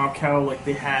remember Top Cow,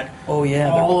 they had Oh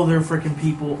yeah, all of their freaking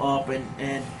people up,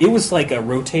 and it was like a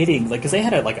rotating, because they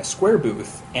had a square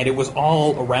booth, and it was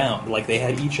all around. They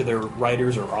had each of their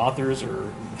writers or authors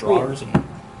or drawers, and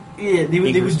yeah, they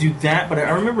Inkers. would do that. But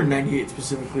I remember '98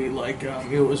 specifically.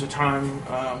 It was a time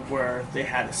where they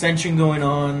had Ascension going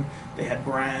on. They had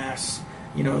Brass.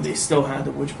 They still had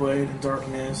the Witchblade and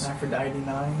Darkness. Aphrodite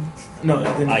 9. No,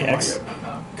 that didn't IX.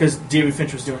 because David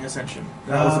Finch was doing Ascension.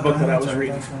 That was the book that I was that's right,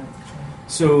 reading. that's right.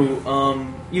 So,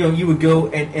 you would go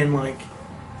and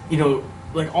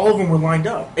all of them were lined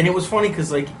up, and it was funny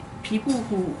because people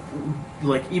who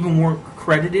even weren't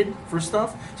credited for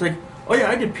stuff. It's oh yeah,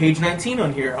 I did page 19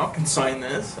 on here. I can sign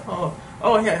this. Oh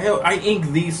yeah, hell, I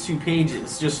inked these 2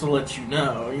 pages just to let you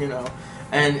know.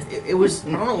 And it was,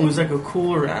 I don't know, it was a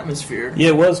cooler atmosphere. yeah,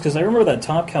 it was, because I remember that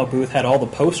Top Cow booth had all the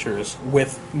posters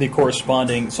with the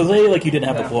corresponding. So they you didn't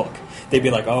have Yeah. the book. They'd be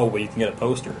like, oh, well, you can get a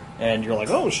poster, and you're like,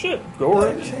 oh shit, go Well,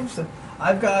 right. they changed it.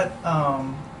 I've got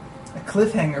a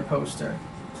Cliffhanger poster.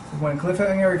 When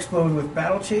Cliffhanger exploded with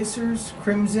Battle Chasers,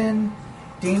 Crimson,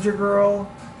 Danger Girl,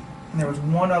 and there was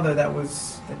one other that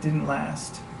didn't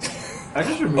last. I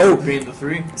just remember Oh. being the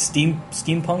 3.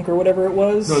 Steampunk or whatever it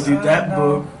was. No, dude, that No.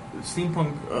 book,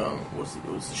 Steampunk, was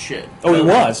the shit. Oh, it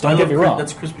was. Don't I get me love wrong.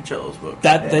 That's Chris Pichello's book.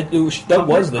 that that was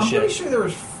the I'm pretty shit. sure there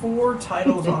was 4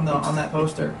 titles on that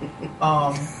poster,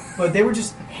 but they were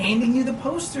just handing you the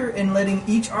poster and letting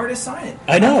each artist sign it.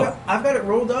 I know. I've got it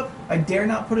rolled up. I dare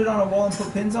not put it on a wall and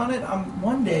put pins on it.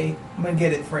 One day I'm gonna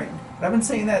get it framed. But I've been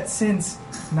saying that since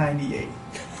 '98.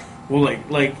 Well,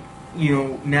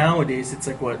 nowadays it's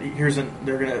what?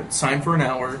 They're gonna sign for an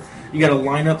hour. You got to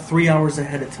line up 3 hours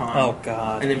ahead of time. Oh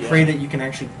god. And then yeah. pray that you can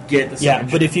actually get the Yeah,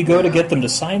 signature. but if you go to get them to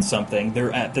sign something,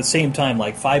 they're at the same time,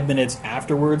 5 minutes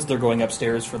afterwards, they're going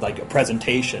upstairs for a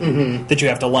presentation that you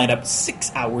have to line up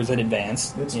 6 hours in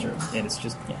advance. That's You know, true. and it's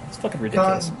just, it's fucking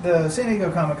ridiculous. The San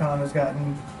Diego Comic Con has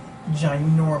gotten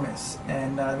ginormous,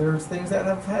 and there's things that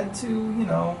have had to,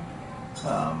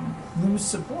 lose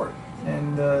support.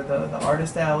 And the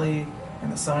artist alley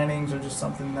and the signings are just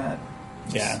something that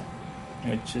Yeah.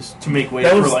 It just To make way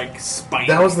That for was- like spite.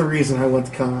 That was the reason I went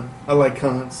to con. I like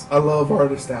cons. I love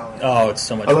Artist Alley. it's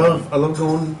so much I fun. love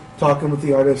going, talking with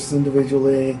the artists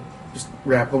individually, just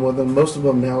rapping with them. Most of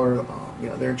them now are,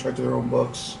 they're in charge of their own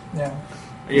books. yeah.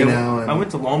 you know, and- I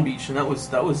went to Long Beach, and that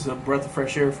was a breath of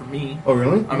fresh air for me. Oh,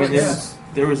 really? I mean, Yeah.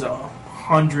 there was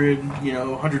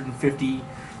 150,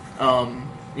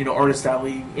 artist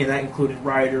alley, and that included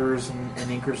writers and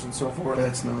inkers and so forth.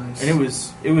 That's nice. And it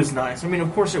was nice. I mean,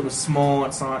 of course, it was small.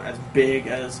 It's not as big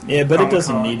as Yeah, but it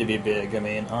doesn't Comic-Con. need to be big. I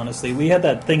mean, honestly, we had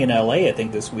that thing in LA, I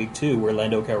think, this week too, where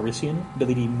Lando Calrissian,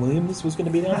 Billy Dean Williams, was going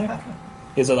to be down there.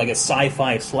 It's like a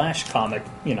sci-fi / comic,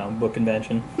 book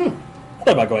convention. I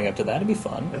thought about going up to that. It'd be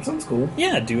fun. That sounds cool.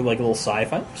 Yeah, do like a little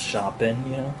sci-fi shopping.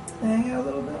 Hang out a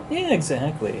little bit. Yeah,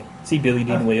 exactly. See Billy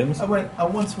Dean Williams. I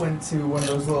once went to one of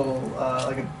those little,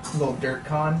 like a little dirt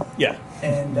con, Yeah.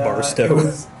 and Barstow. it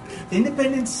was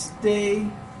Independence Day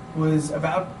was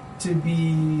about to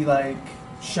be like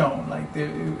shown. Like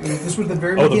this was the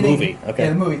very Oh, the beginning. movie. Okay. Yeah,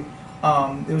 the movie.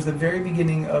 It was the very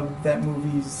beginning of that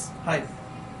movie's hype,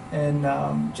 and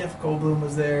Jeff Goldblum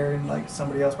was there, and like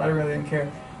somebody else, but I really didn't care.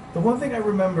 The one thing I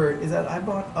remember is that I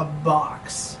bought a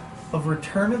box of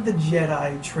Return of the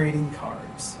Jedi trading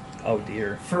cards Oh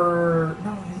dear. for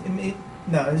it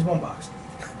was one box,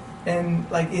 and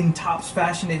like in Topps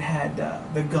fashion, it had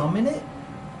the gum in it.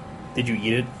 Did you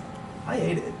eat it? I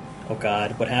ate it. Oh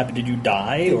God, what happened? Did you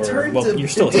die, It or turned well, to- you're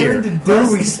still it here? turned to Who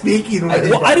are we dust. speaking I with?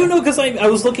 did- Well, I don't know because I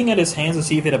was looking at his hands to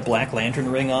see if he had a Black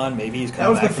Lantern ring on. Maybe he's That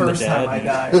coming was the back from the first dead. time I and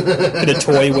died. Gonna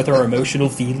toy with our emotional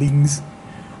feelings.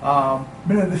 But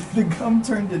no, the gum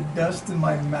turned to dust in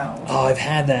my mouth. Oh, I've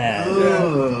had that.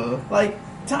 Ugh. Like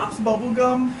Topps bubble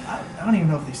gum, I don't even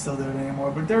know if they still do it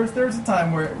anymore. But there was a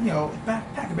time where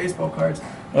pack of baseball cards.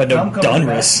 Oh, no, gum comes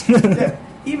Donruss. back. Yeah,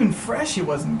 even fresh, it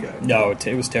wasn't good. No,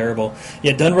 it was terrible.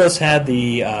 Yeah, Dunruss had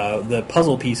the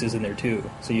puzzle pieces in there too.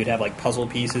 So you'd have like puzzle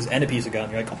pieces and a piece of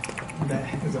gum. You're like,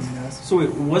 That was a mess. So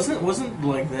it wasn't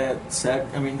like that set.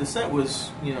 I mean, the set was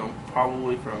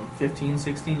probably from 15,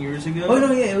 16 years ago. Oh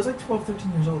no, yeah, it was like 12,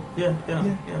 13 years old. Yeah.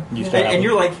 You still have And it.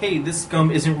 you're like, hey, this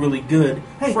gum isn't really good,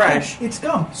 Hey, fresh. it's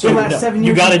gum. so The last 7 years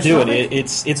you got to of do shopping.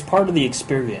 it. It's part of the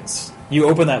experience. You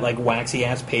open that like waxy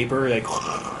ass paper, like,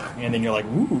 and then you're like,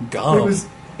 ooh, gum.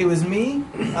 It was me,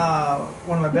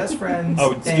 one of my best friends.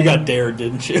 Oh, you and- got dared,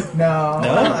 didn't you? No,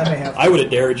 No, I may have. I would have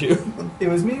dared you. It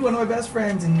was me, one of my best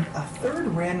friends, and a third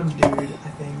random dude. I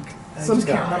think. I Some just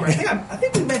can't guy. remember. I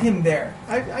think we met him there.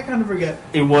 I kind of forget.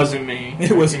 It wasn't me.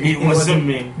 It wasn't me. It wasn't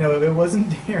me. No, it wasn't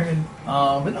Darren.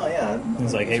 But no, yeah.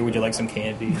 He's like, hey, would you like some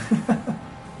candy?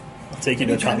 I'll take you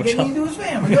to a He tried to comic get me shop. into his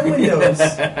family. No windows.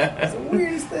 It's the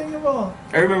weirdest thing of all.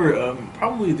 I remember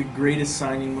probably the greatest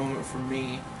signing moment for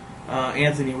me.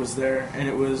 Anthony was there, and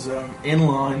it was in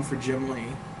line for Jim Lee.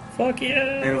 Fuck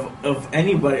yeah. And of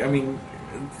anybody, I mean,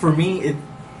 for me,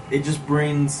 it just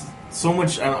brings so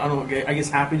much. I don't know. I guess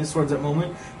happiness towards that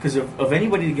moment because of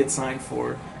anybody to get signed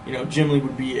for, Jim Lee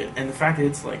would be it. And the fact that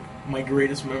it's like my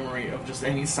greatest memory of just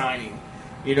any signing.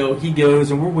 He goes,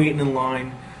 and we're waiting in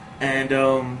line.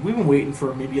 And we've been waiting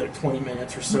for maybe like 20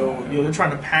 minutes or so. They're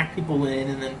trying to pack people in,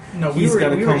 and then No, he's got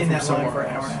to we come were in from that line somewhere for an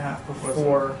hour else. and a half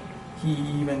before he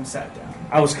even sat down.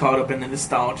 I was caught up in the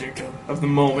nostalgic of the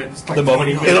moment. It's like The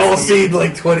moment. 20 minutes It all to me. seemed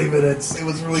like 20 minutes. It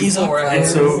was really He's 4 up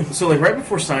hours. And so like right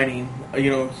before signing,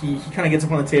 he kind of gets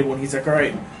up on the table and he's like, all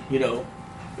right,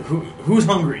 who's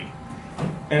hungry?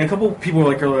 And a couple people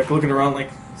are like looking around like,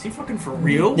 is he fucking for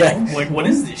real? Yeah. Like, what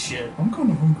is this shit? I'm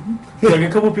kind of hungry. Like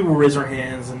a couple people raise their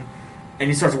hands and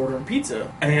he starts ordering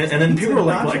pizza. And then Pizza people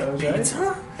are and like nachos, right?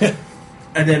 pizza?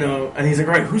 and he's like,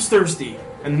 all right, who's thirsty?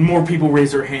 And more people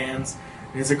raise their hands.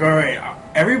 And he's like, all right,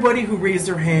 everybody who raised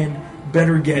their hand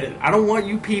better get it. I don't want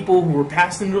you people who are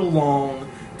passing it along,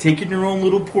 taking your own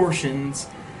little portions.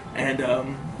 And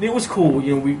it was cool.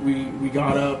 We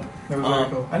got up. That was very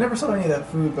cool. I never saw any of that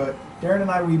food, but Darren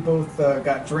and I, we both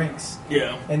got drinks.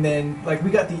 Yeah. And then, like, we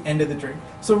got the end of the drink.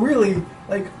 So really,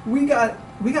 like, we got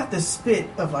the spit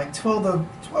of like 12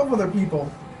 other people.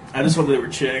 I just hope they were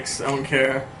chicks. I don't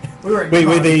care. We were Wait,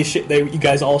 gone. you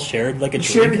guys all shared like a drink?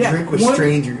 shared a drink with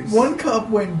strangers. One cup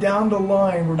went down the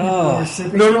line where people Oh. were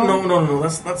sipping. No. on.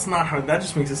 That's not how. That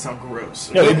just makes it sound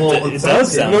gross. No, Well, it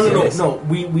does sound No. gross.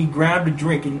 We grabbed a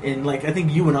drink and like I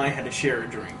think you and I had to share a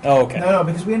drink. Oh, okay. No,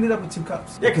 because we ended up with 2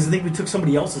 cups. Yeah, because I think we took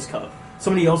somebody else's cup.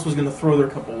 Somebody else was going to throw their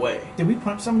cup away. Did we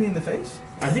punch somebody in the face?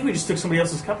 I think we just took somebody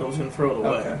else's cup and was going to throw it away.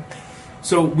 Okay.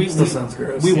 So Still sounds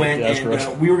gross. We Yeah, went that's and gross.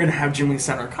 we were going to have Jim Lee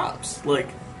sign our cups. Like,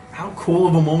 how cool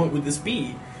of a moment would this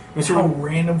be? And so How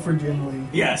random for Jim Lee.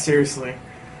 yeah, seriously.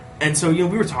 And so, we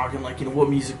were talking, like, what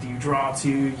music do you draw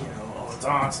to? Oh, it's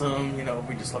awesome.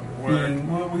 We just love your work.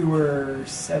 Being, we were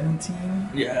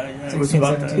 17. Yeah, it 16, was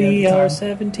about 17. that. We at the are time.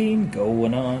 17,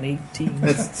 going on 18.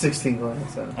 That's 16 going on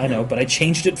 7. I know, but I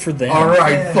changed it for them. All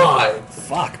right, Yeah. 5.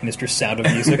 Fuck, Mr. Sound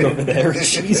of Music over there.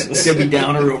 Jesus. Debbie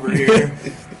Downer over here.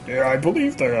 Yeah, I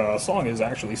believe the song is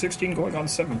actually 16 going on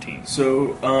 17.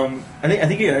 So, I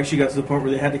think it actually got to the point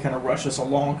where they had to kind of rush us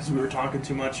along because we were talking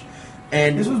too much.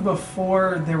 And This was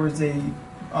before there was a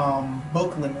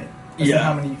book limit as Yeah. to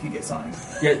how many you could get signed.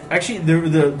 yeah, actually,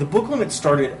 the book limit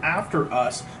started after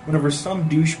us. Whenever some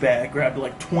douchebag grabbed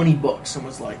like 20 books and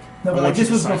was like, No, I but want this you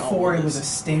to was sign all before of it was a this.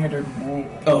 standard rule.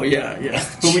 Oh yeah.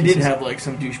 But we did have like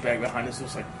some douchebag behind us who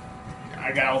was like,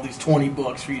 I got all these 20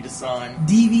 books for you to sign.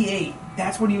 DV8.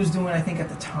 That's what he was doing, I think, at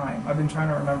the time. I've been trying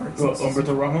to remember it Oh, since.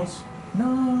 Umberto Ramos?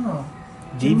 No.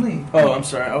 Jim Lee. Oh, I'm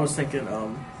sorry. I was thinking,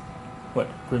 What,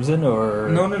 Crimson or...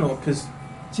 no, because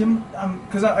Jim,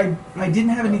 because I didn't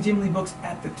have any Jim Lee books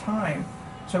at the time,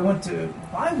 so I went to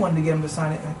buy one to get him to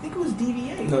sign it, and I think it was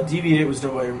DV8. no, DV8 was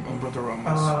done by Umberto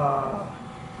Ramos.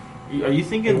 Are you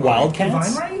thinking Wildcats?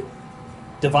 Divine Right?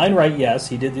 Divine Right, yes,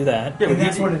 he did do that. Yeah, but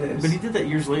That's he what did, it is. But he did that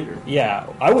years later. Yeah,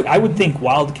 I would think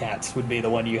Wildcats would be the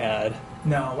one you had.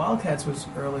 No, Wildcats was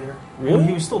earlier. Well, he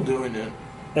Really? was still doing it.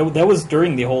 That was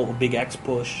during the whole Big X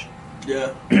push.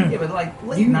 Yeah. Yeah, but like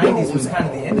late You 90s was don't kind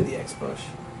of the know. end of the X Push.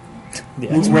 The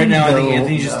Well, X- Right now, I think No,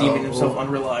 Anthony's just no. deeming himself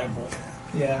unreliable.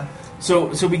 Yeah. So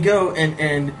we go,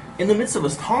 and in the midst of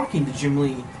us talking to Jim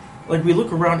Lee, like, we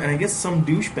look around, and I guess some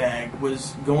douchebag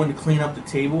was going to clean up the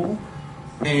table,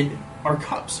 and our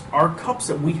cups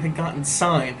that we had gotten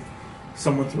signed,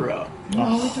 someone threw out.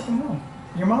 No, we took them home.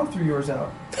 Your mom threw yours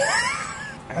out. I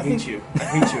I hate think- you. I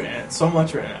hate you, Aunt, so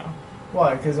much right now.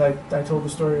 Why? Because I told the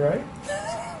story right?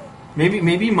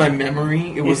 Maybe my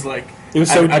memory, it was like, It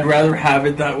was so- I'd rather have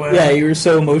it that way. yeah, you were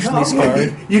so emotionally No,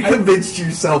 scarred. You convinced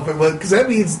yourself it was, because that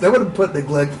means that would have put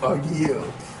neglect on you.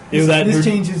 It was that, This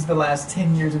changes the last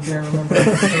 10 years of Darren Remember.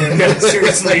 Yeah,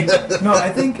 seriously. No, I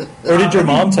think... or did your I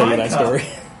mom think tell you my that cup- story?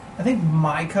 I think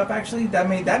my cup, actually, that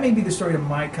may be the story to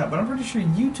my cup, but I'm pretty sure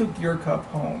you took your cup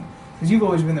home. Because you've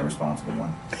always been the responsible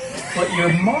one. But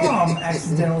your mom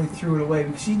accidentally threw it away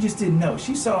because she just didn't know.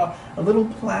 She saw a little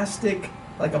plastic,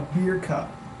 like a beer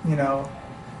cup,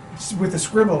 with a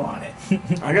scribble on it.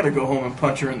 I gotta go home and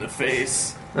punch her in the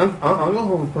face. I'll go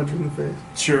home and punch you in the face.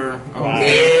 Sure. Wow.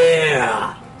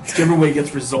 Yeah. Whichever way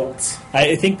gets results.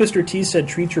 I think Mr. T said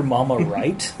treat your mama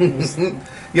right.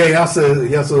 Yeah, he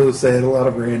also said a lot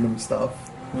of random stuff.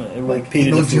 It Like,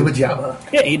 repeated no it for- jibba jabba.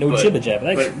 Yeah, ain't no But- jibba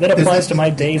jabba. but That applies to my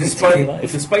day in Despite,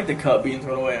 life. despite the cup being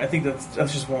thrown away, I think that's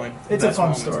just one. of the It's a best fun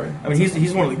moments. story. I mean,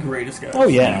 he's one of the greatest guys. Oh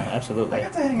yeah, I absolutely.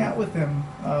 got to hang out with him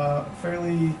a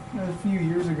few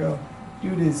years ago.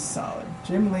 Dude is solid.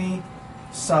 Jim Lee,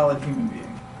 solid human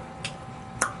being.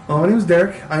 My name is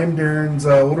Derek. I am Darren's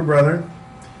older brother.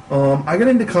 I got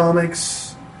into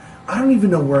comics. I don't even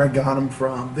know where I got them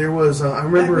from. There was, I Back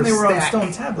remember when a they were on stack.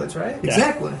 stone tablets, right?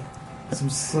 Exactly. I'm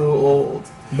so old.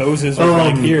 Moses was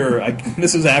like, Um, here,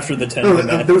 this is after the 10 No,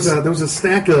 Commandments. there was a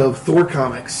stack of Thor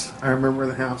comics I remember in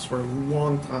the house for a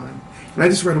long time, and I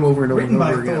just read them over and over Written and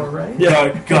by over again. Thor,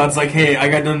 right? God's like, hey, I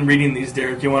got done reading these,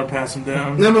 Derek. You want to pass them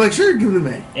down? And I'm like, sure, give them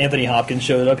to me. Anthony Hopkins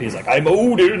showed up. He's like, I'm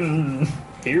Odin.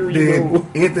 Here you go.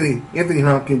 Dude, Anthony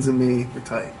Hopkins and me were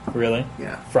tight. Really?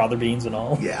 Yeah. Frother beans and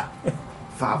all. Yeah.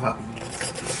 5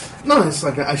 Hopkins. No, it's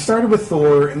like I started with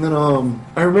Thor, and then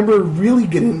I remember really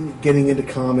getting into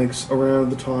comics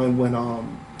around the time when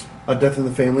A Death in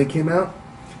the Family came out.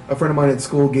 A friend of mine at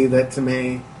school gave that to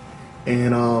me,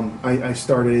 and I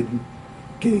started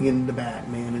getting into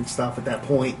Batman and stuff at that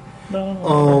point.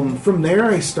 No. From there,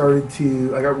 I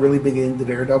got really big into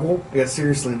Daredevil. I got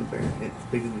seriously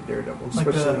big into Daredevil, Like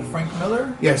the Frank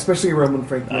Miller? yeah, especially around when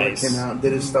Frank Miller Nice. came out and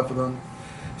did his stuff with them.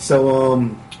 So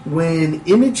when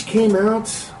Image came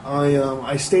out,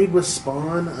 I stayed with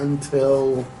Spawn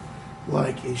until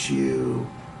like issue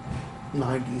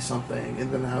 90 something,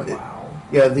 and then Wow.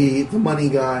 the money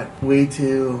got way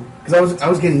too, because I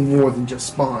was getting more than just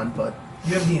Spawn, but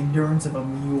You have the endurance of a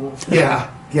mule. yeah,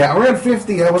 around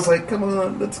 50, I was like, come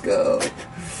on, let's go.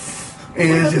 And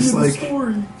it's just like,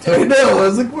 story. I know, I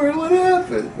was like, what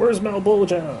happened? Where's Mel Bullock?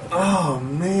 Oh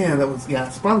man,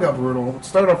 Spawn got brutal. It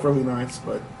started off really nice,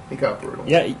 but it got brutal.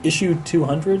 Yeah, issue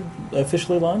 200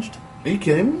 officially launched? Are you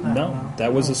kidding? No,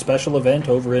 that was a special event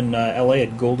over in LA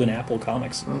at Golden Apple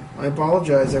Comics. Oh, I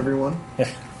apologize, everyone.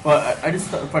 Well, I just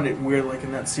find it weird, like,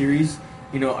 in that series,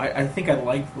 I think I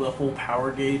liked the whole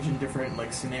power gauge in different,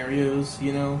 like, scenarios,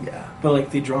 Yeah. But,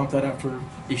 like, they dropped that after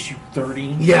issue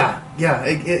 30. Yeah.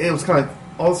 It was kind of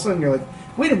all of a sudden you're like,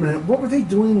 wait a minute, what were they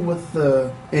doing with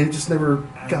the... And it just never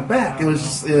got back. It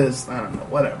was I don't know,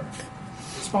 whatever.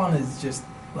 Spawn is just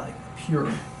like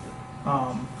pure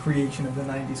creation of the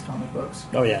 90s comic books.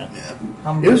 Oh yeah.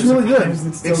 I'm It was really good. surprised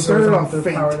it still It started goes off with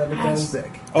the power that it does.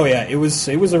 fantastic. Oh yeah, it was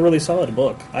a really solid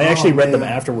book. I actually read them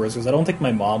man. afterwards because I don't think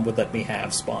my mom would let me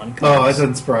have Spawn. Oh, that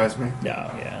doesn't surprise me. No,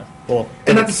 yeah. Well,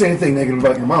 And not to say anything negative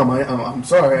about your mom. I'm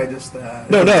sorry. I just... no.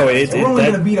 We're only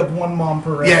going to beat up one mom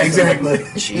per Yeah, episode.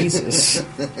 exactly. Jesus.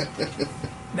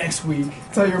 Next week.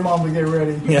 Tell your mom to get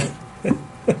ready. Yeah.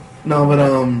 No,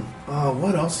 but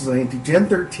what else was I into? Gen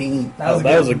 13. That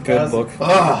was a good book.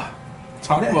 Ah,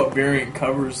 Talk about variant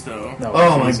covers, though. No,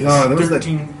 oh my Jesus. God, there was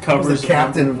 13 covers the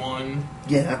captain of one.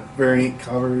 yeah, variant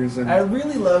covers and I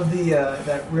really love the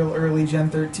that real early Gen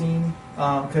 13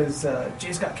 because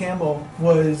J. Scott Campbell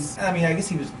was, I guess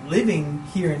he was living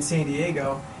here in San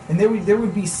Diego, and there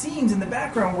would be scenes in the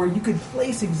background where you could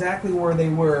place exactly where they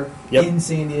were in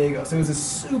San Diego. So it was a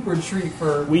super treat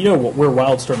for... We know where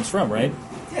Wildstorm's from, right?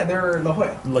 Yeah, they're La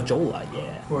Jolla, La Jolla,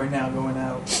 yeah. who are now going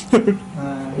out.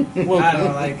 Well, I don't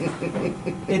know,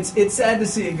 like, it's sad to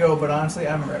see it go, but honestly,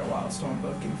 I haven't read a Wildstorm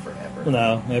book in forever.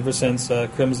 No, ever since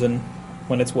Crimson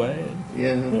went its way.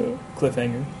 yeah.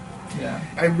 Cliffhanger. Yeah.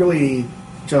 I really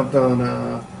jumped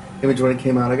on Image when it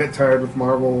came out. I got tired with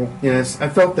Marvel. You know, I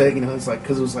felt that it's like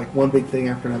because it was like one big thing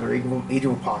after another, Age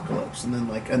of Apocalypse, and then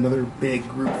like another big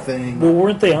group thing. Well,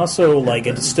 weren't they also like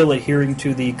still adhering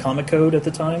to the comic code at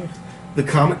the time? The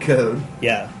Comic Code.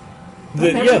 Yeah.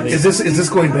 Okay. Is this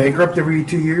going bankrupt every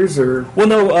 2 years or? Well,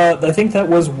 no. I think that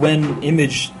was when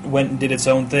Image went and did its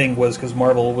own thing. Was because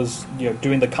Marvel was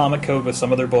doing the comic code with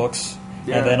some of their books,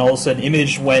 and then all of a sudden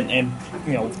Image went and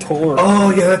tore Oh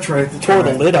yeah, that's right. tore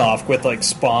the lid off with like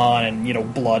Spawn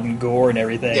and blood and gore and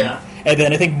everything. Yeah. And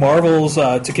then I think Marvel's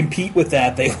to compete with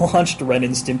that, they launched Ren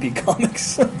and Stimpy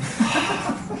comics.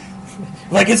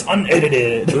 Like it's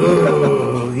unedited.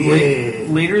 Oh yeah.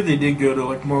 Later, they did go to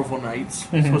like Marvel Knights.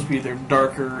 It's supposed to be their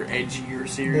darker, edgier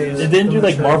series. They didn't do,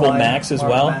 like, mature Marvel line. Max as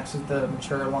Marvel well? Max is the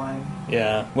mature line.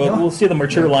 Yeah. Well, we'll see the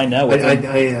mature line now. With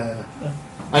them.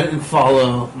 I didn't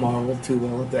follow Marvel too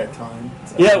well at that time.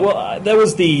 So. Yeah, well, that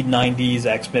was the '90s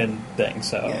X-Men thing,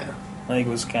 so Yeah. I think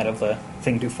it was kind of a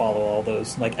thing to follow all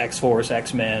those, like X-Force,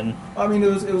 X-Men. I mean,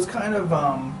 it was kind of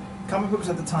comic books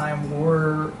at the time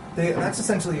were that's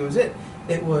essentially it was it.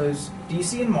 It was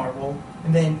DC and Marvel,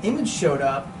 and then Image showed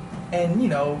up, and with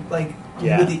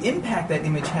the impact that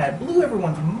Image had, blew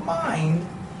everyone's mind.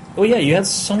 Oh yeah, you had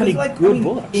so many good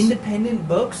books. Independent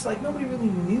books, like nobody really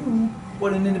knew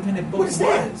what an independent book was.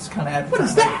 Kind of at the What time.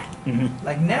 is that? Mm-hmm.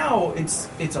 Like now, it's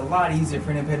a lot easier for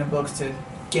independent books to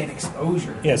get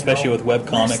exposure. Yeah, especially with web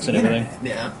comics and everything.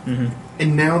 Yeah. Mm-hmm.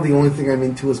 And now the only thing I'm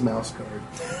into is Mouse Guard.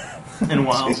 And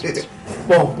WoW.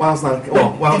 Well, WoW's not.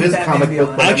 Well, WoW And is a Batman comic Beyond.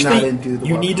 book, but I'm not Actually, into the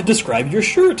you WoW. need to describe your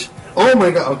shirt. Oh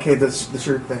my god! Okay, the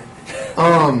shirt thing.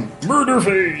 Murder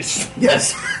face.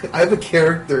 Yes, I have a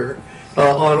character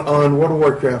on World of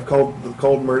Warcraft called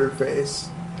Murderface,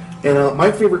 and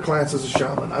my favorite class is a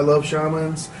shaman. I love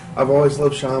shamans. I've always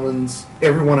loved shamans.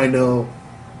 Everyone I know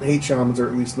hate shamans, or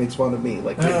at least makes fun of me.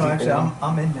 Like, No, actually,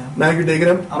 I'm in now. now you're digging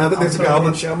them. Now that there's a totally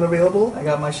goblin in. shaman available, I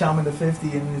got my Shaman to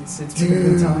 50, and it's been a good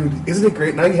dude, time. isn't it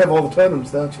great? Now you have all the totems,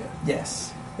 don't you?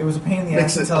 Yes. It was a pain in the Makes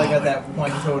ass it- until I oh got my that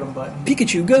one totem button.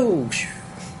 Pikachu, go.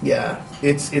 Yeah,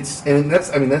 it's and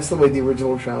that's the way the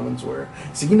original shamans were.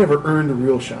 So you never earned a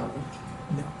real shaman.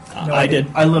 No, I did.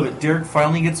 I love it. Derek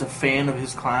finally gets a fan of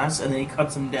his class, and then he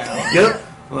cuts him down. Yep.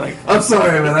 Like I'm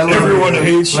sorry, man. I love Everyone it.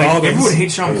 hates shamans. everyone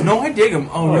hates shamans. No, I dig them.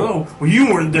 Oh no, well you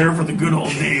weren't there for the good old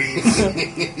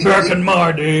days. Back in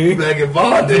my day. Back in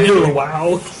my day.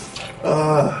 Wow.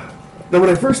 Now, when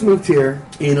I first moved here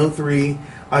in 2003,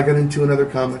 I got into another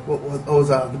comic. What was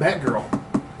the Batgirl,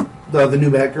 the new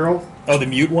Batgirl? Oh, the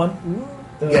mute one?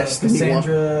 Yes, the new one.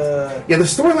 Cassandra. Yeah, the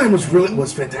storyline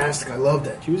was fantastic. I loved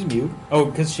it. She was mute. Oh,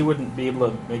 because she wouldn't be able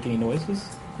to make any noises?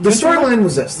 The storyline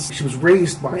was this: she was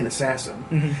raised by an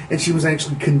assassin, and she was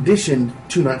actually conditioned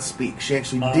to not speak. She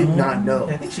actually did not know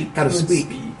I think she how to could speak.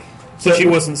 So she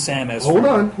wasn't Sam as Hold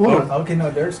on. Okay,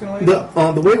 no, Derek's gonna let you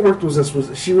know. The way it worked was this: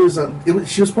 she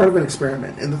was part of an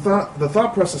experiment, and the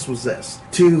thought process was this: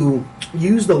 to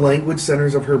use the language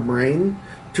centers of her brain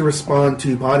to respond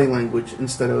to body language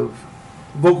instead of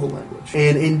vocal language,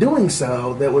 and in doing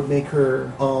so, that would make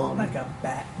her Like a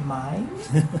bat mind?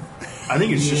 I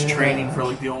think it's just Yeah. training for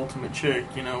like the ultimate chick.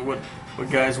 You know what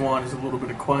guys want is a little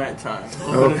bit of quiet time. A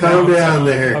little Oh, bit of calm downtime. down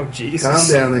there. Oh, Jesus.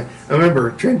 Calm down there.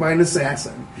 Remember, trained by an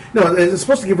assassin. No, it's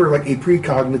supposed to give her like a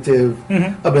precognitive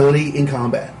ability in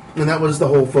combat. And that was the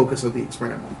whole focus of the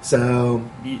experiment. So,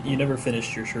 You never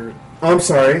finished your shirt. I'm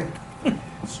sorry.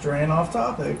 Straying off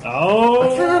topic. I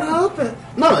Oh, can't help it.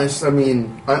 No, I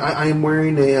mean, I am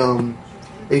wearing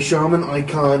a Shaman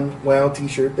Icon WoW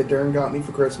T-shirt that Darren got me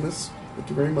for Christmas. Thank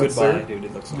you very much, goodbye, sir. dude.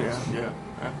 It looks Yeah, awesome. yeah.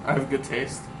 I have good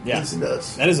taste. Yeah, Yes, it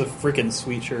does. that is a freaking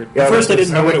sweet shirt. Yeah, At first, I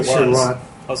didn't know what like it the shirt a was. lot.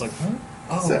 I was like, huh?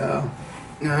 Oh, So,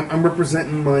 yeah, I'm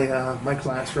representing my my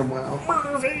class from WoW.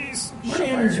 murder face.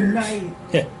 Shamans unite.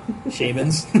 Yeah,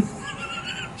 shamans.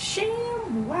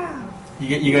 Sham, wow.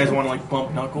 You guys want to like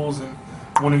bump knuckles and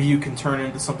one of you can turn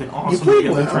into something awesome. played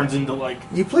The other WoW. turns into like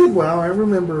You played WoW. I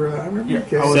remember. Yeah, your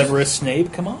character. Severus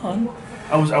Snape. Come on.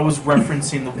 I was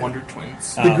referencing the Wonder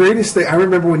Twins. The greatest thing I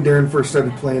remember when Darren first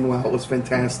started playing WoW, it was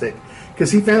fantastic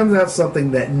because he found out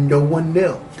something that no one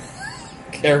knew.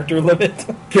 Character limit.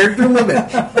 Character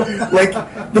limit.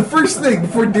 Like the first thing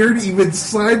before Darren even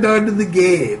signed on to the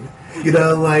game, you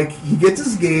know, like he gets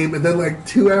his game and then like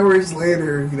 2 hours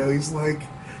later, you know, he's like,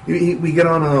 we get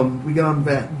on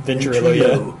Venturello,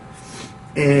 yeah.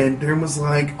 And Darren was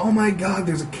like, "Oh my God,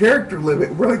 there's a character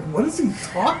limit." We're like, "What is he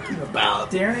talking about?"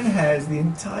 Darren has the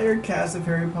entire cast of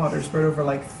Harry Potter spread over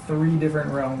like 3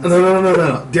 different realms.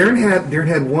 No. Darren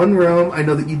had one realm. I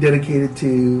know that you dedicated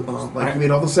to, like you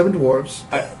made all the 7 dwarves.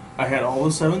 I had all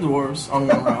the 7 dwarves on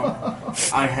one realm.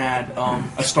 I had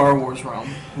a Star Wars realm,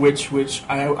 which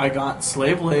I got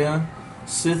Slave Leia,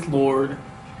 Sith Lord.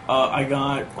 I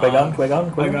got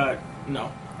Qui-Gon?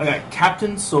 I got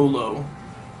Captain Solo.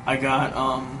 I got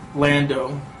Lando.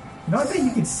 You know, I bet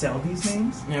you could sell these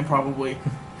names. Yeah, probably.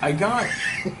 I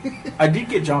did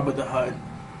get Jabba the Hutt,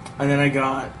 and then I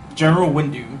got General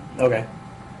Windu, Okay.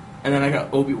 and then I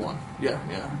got Obi-Wan. Yeah.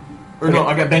 Or no,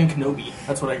 I got Ben Kenobi.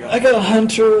 That's what I got. I got a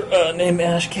hunter named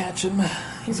Ash Ketchum.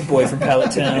 He's a boy from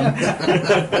Pallet Town.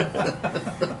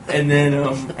 And then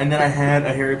I had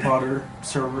a Harry Potter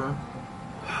server,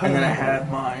 and then I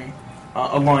had my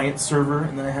Alliance server,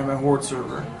 and then I had my Horde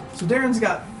server. So Darren's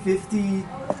got 50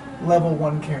 level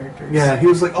 1 characters. Yeah, he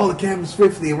was like, "Oh, the cap is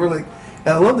 50," and we're like, and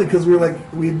I loved it because we were like,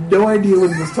 we had no idea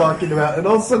what he was talking about, and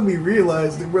all of a sudden we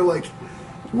realized, and we're like,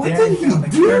 "What Darren did found the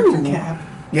he do?" character cap.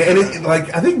 Yeah, and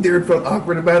I think Darren felt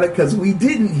awkward about it because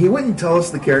he wouldn't tell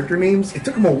us the character names. It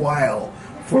took him a while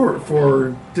for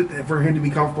him to be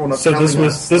comfortable enough. So telling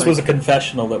this us, was a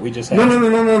confessional that we just had.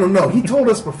 No. He told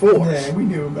us before. Yeah, we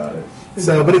knew about it.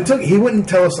 So, but he wouldn't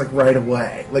tell us like right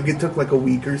away. Like it took like a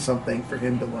week or something for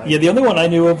him to like. Yeah, the only one I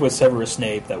knew of was Severus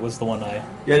Snape. That was the one I.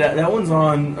 Yeah, that one's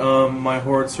on my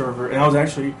Horde server, and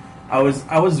I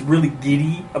was really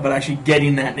giddy about actually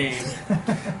getting that name.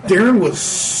 Darren was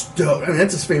stoked. I mean,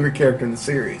 that's his favorite character in the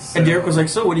series. So. And Derek was like,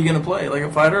 "So, what are you gonna play? Like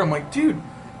a fighter?" I'm like, "Dude,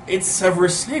 it's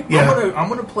Severus Snape. Yeah. I'm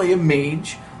gonna play a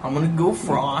mage. I'm gonna go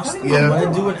Frost. Yeah. I'm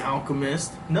gonna do an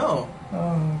alchemist." No,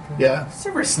 Oh, okay. Yeah,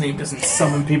 Severus Snape doesn't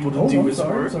summon people to Oh, do I'm his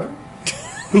sorry, work. I'm sorry.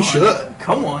 he should.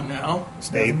 Come on now.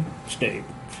 Snape.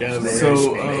 Severus So,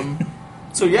 Snape.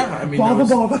 so yeah, I mean, Bother,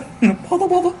 bother.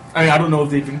 I don't know if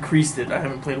they've increased it. I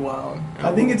haven't played a while.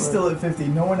 I think it's still at 50.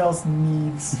 No one else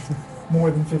needs more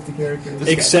than 50 characters. This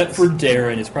guy Except does. for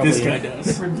Darren, it's probably This guy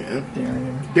does. For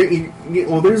Darren.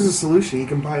 Well, there's a solution. You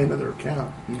can buy another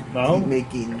account. No? Keep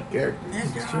making characters.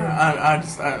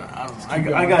 I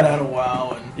got out of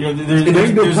WoW, and you know, And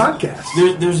there's no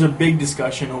podcast. There's a big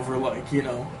discussion over like, you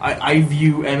know, I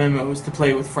view MMOs to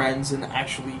play with friends and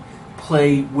actually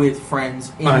play with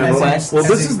friends in I know. Quest. Well,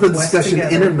 this As is in the Quest discussion in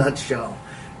together. a nutshell.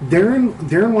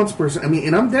 Darren wants person. I mean,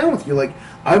 and I'm down with you. Like,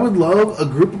 I would love a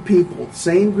group of people,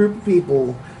 same group of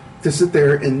people, to sit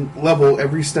there and level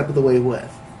every step of the way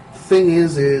with. The thing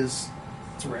is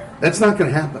It's rare. that's not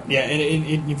going to happen. Yeah,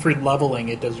 and for leveling,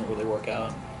 it doesn't really work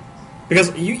out.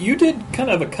 Because you did kind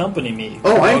of accompany me.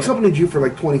 Oh, I accompanied you for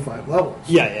like 25 levels.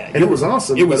 Yeah. And it was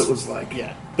awesome, but it was like...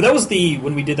 Yeah. But that was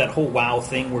when we did that whole WoW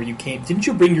thing where you came... Didn't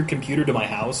you bring your computer to my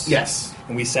house? Yes.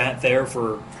 And we sat there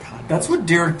for... God, That's what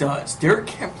Derek does. Derek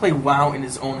can't play WoW in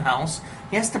his own house.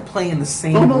 He has to play in the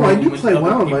same Oh, no, room I do with play other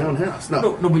WoW in my people. own house. No,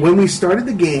 No, but when we started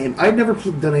the game, I'd never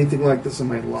done anything like this in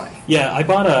my life. Yeah, I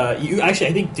bought I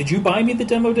think... Did you buy me the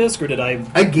demo disc, or did I...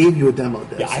 I gave you a demo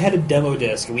disc. Yeah, I had a demo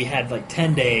disc, and we had like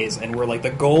 10 days, and we're like, the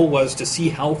goal was to see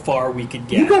how far we could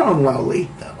get. You got on WoW late,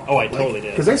 though. Oh, I totally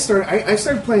did. Because I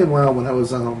started playing WoW when I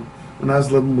was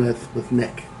living with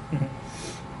Nick.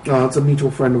 It's a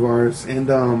mutual friend of ours, and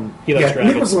He likes Nick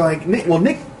dragons. was like,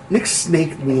 Nick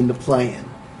snaked me into playing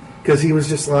because he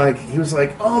was like,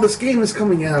 oh, this game is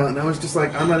coming out, and I was just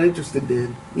like, I'm not interested,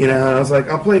 dude. You know, and I was like,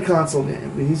 I'll play a console game,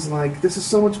 and he's like, this is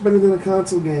so much better than a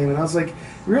console game, and I was like,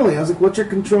 really? I was like, what's your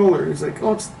controller? He's like,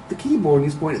 oh, it's the keyboard.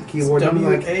 And he's pointing at the keyboard. And I'm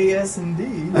like, W-A-S-and-D.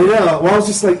 I know. Well, I was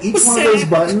just like, each one of those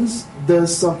buttons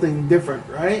does something different,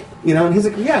 right? You know, and he's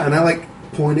like, yeah. And I like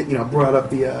pointed, brought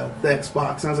up the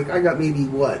Xbox, and I was like, I got maybe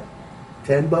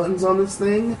 10 buttons on this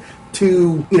thing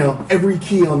to, every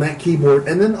key on that keyboard.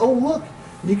 And then, oh, look,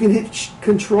 you can hit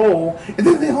control, and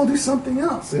then they all do something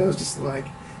else. And I was just like,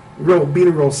 being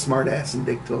a real smart ass and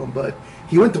dick to him. But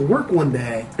he went to work one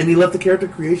day, and he left the character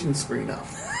creation screen up.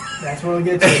 That's what we'll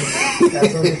get to.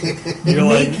 That's what we'll get to. You're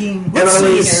like, let's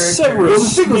see several Well, the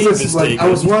thing was this, like, I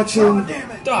was watching... Oh,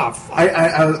 damn it. Oh, fuck.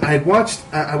 I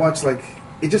watched, like...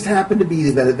 It just happened to be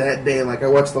that day, like, I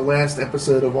watched the last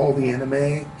episode of all the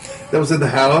anime that was in the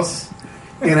house,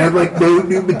 and I had, like, no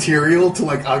new material to,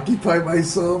 like, occupy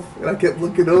myself, and I kept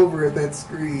looking over at that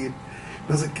screen. And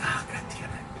I was like, God damn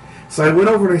it. So I went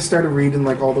over and I started reading,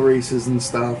 like, all the races and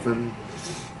stuff, and,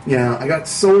 yeah, I got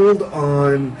sold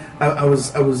on... I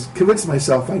was convinced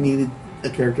myself I needed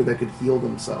a character that could heal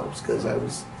themselves, because I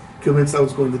was convinced I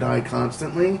was going to die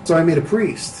constantly. So I made a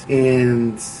priest,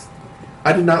 and...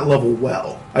 I did not level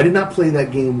well. I did not play that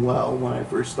game well when I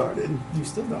first started. You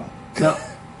still don't. No.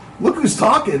 Look who's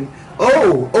talking.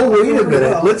 Oh, wait a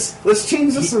minute. Let's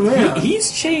change this around.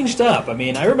 He's changed up. I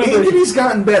mean, I remember... Anthony's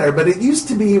gotten better, but it used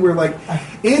to be where, like,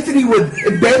 Anthony would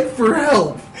beg for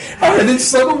help, and then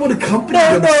someone would accompany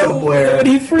him somewhere. When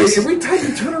he first... Every time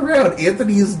you turn around,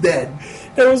 Anthony is dead.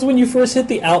 That was when you first hit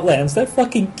the Outlands. That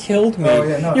fucking killed me. Oh,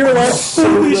 yeah, no, you were like, so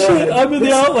holy bad. shit, I'm in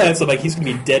the Outlands. I'm like, he's going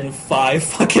to be dead in 5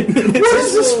 fucking minutes. What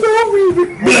is this spell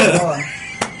reader? Hold on.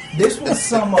 This will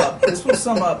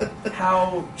sum up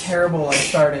how terrible I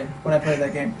started when I played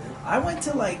that game. I went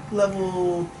to like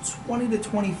level 20 to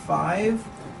 25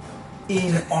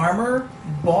 in armor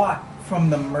bought from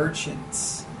the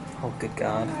merchants. Oh, good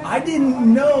God. I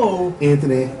didn't know.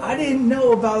 Anthony. I didn't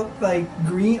know about like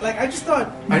green. Like I just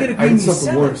thought you get a I green. did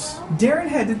something you worse. sell it. Darren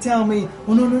had to tell me,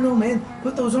 "Oh no, man,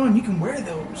 put those on. You can wear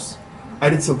those." I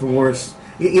did something worse.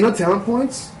 You know talent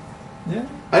points? Yeah.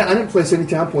 I didn't place any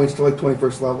talent points till like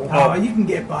 21st level. Oh, you can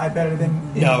get by better than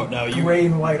in gray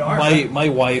and white armor. My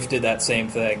wife did that same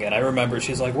thing, and I remember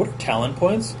she's like, "What are talent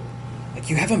points?" Like,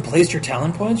 you haven't placed your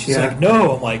talent points? She's like,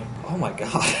 "No." I'm like, "Oh my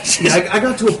God." Yeah, I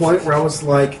got to a point where I was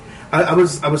like, I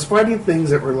was fighting things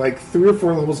that were like 3 or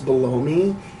 4 levels below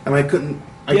me, and I couldn't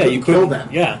kill them.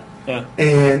 Yeah.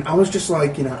 And I was just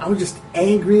like, I was just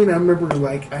angry, and I remember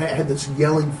like I had this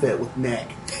yelling fit with Nick,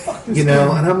 and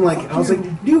I'm like, I was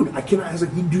like, dude, I cannot. I was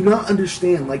like, you do not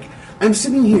understand. Like, I'm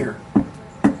sitting here,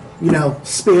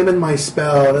 spamming my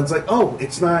spell, and it's like, oh,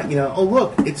 it's not, oh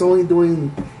look, it's only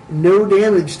doing no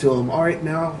damage to him. All right,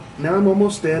 now I'm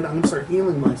almost dead. I'm gonna start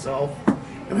healing myself,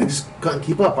 and I just couldn't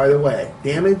keep up either way,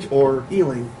 damage or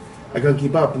healing. I couldn't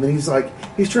keep up, and then he's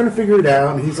trying to figure it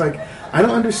out, and he's like, I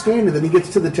don't understand it. Then he gets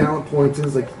to the talent points, and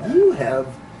he's like, you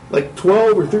have like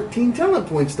 12 or 13 talent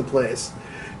points to place,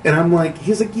 and I'm like,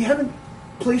 he's like, you haven't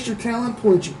placed your talent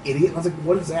points, you idiot. And I was like,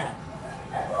 what is that?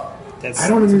 I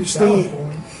don't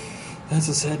understand. That's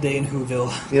a sad day in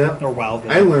Whoville. Yeah. Or Wildville.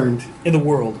 I learned. In the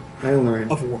world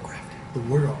Of Warcraft. The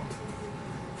world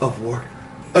of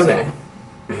Warcraft. Okay.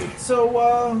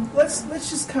 So let's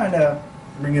just kind of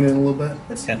Bring it in a little bit.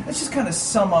 let's just kind of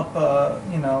sum up a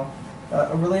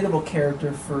relatable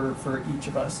character for each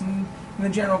of us in the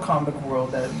general comic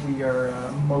world that we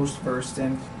are most versed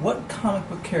in. What comic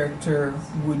book character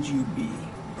would you be?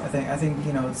 I think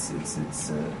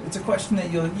it's a question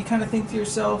that you kind of think to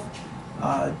yourself.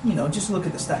 Just look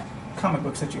at the comic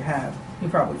books that you have. You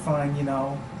probably find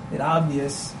it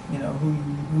obvious who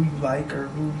you like or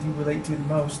who you relate to the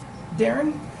most.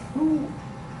 Darren,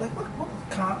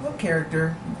 what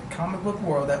character in the comic book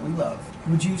world that we love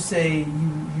would you say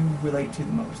you relate to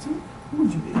the most? Who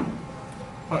would you be?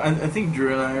 Well, I think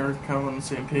Drew and I are kind of on the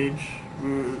same page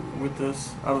with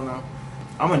this. I don't know.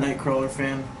 I'm a Nightcrawler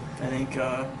fan. I think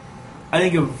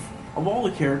of all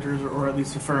the characters, or at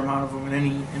least a fair amount of them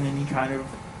in any kind of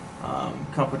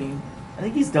company. I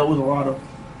think he's dealt with a lot of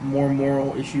more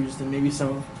moral issues than maybe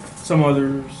some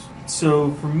others.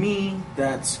 So for me,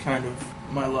 that's kind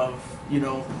of my love.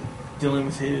 Dealing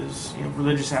with his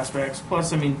religious aspects.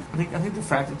 Plus, I think the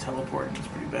fact of teleporting is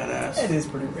pretty badass. It is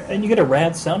pretty rad. And you get a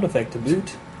rad sound effect to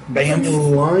boot. Bam.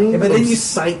 Line but then of you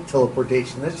sight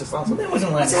teleportation. That's just awesome. That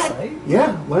wasn't line of sight.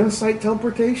 Yeah, line of sight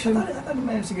teleportation. I thought he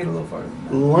managed to get a little farther than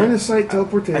that. Line of sight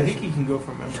teleportation. I think he can go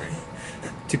from memory.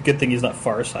 It's a good thing he's not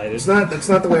farsighted. That's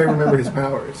not the way I remember his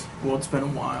powers. Well, it's been a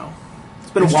while. It's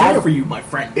been It's a while true. for you, my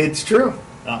friend. It's true.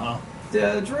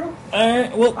 Drew?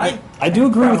 Well, I do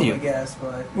agree with you. I guess,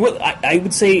 but Well, I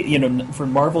would say, for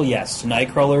Marvel, yes,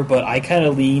 Nightcrawler, but I kind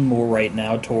of lean more right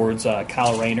now towards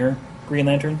Kyle Rayner, Green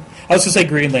Lantern. I was going to say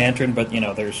Green Lantern, but,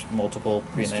 there's multiple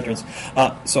Green Lanterns.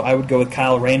 So I would go with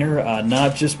Kyle Rayner,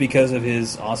 not just because of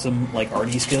his awesome,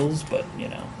 arty skills, but,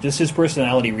 just his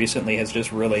personality recently has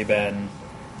just really been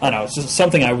I don't know, it's just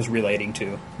something I was relating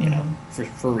to, you know,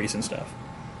 for recent stuff.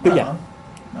 But yeah,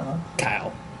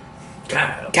 Kyle.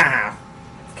 Cat.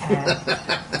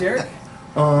 Derek?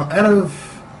 Out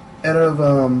of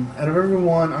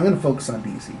everyone, I'm going to focus on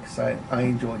DC because I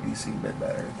enjoy DC a bit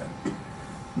better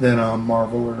than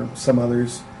Marvel or some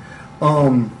others.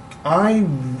 I'm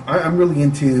really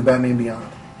into Batman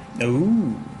Beyond.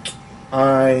 Ooh.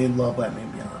 I love Batman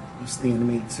Beyond. It's the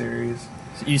animated series.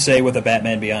 You say with a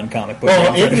Batman Beyond comic book.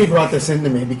 Well, Anthony brought this into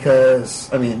me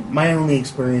because, I mean, my only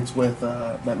experience with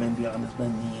Batman Beyond has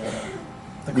been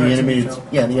the cartoon animated, show.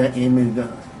 yeah, the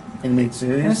animated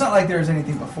series. And it's not like there was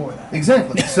anything before that.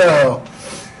 Exactly. So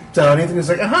Anthony was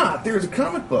like, aha, there's a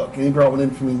comic book. And he brought one in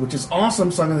for me, which is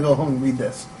awesome, so I'm going to go home and read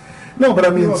this. No, but I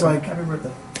mean, You're it's welcome. like, Happy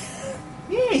birthday.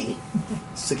 yay,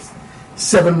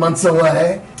 7 months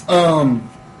away.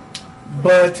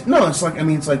 But, no, it's like, I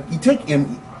mean, it's like, you take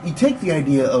the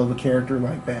idea of a character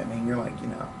like Batman, you're like, you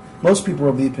know, most people are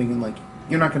of the opinion, like,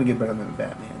 you're not going to get better than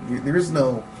Batman. There is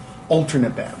no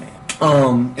alternate Batman.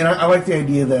 And I like the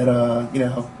idea that, you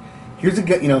know, here's a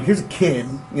kid, you know,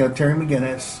 Terry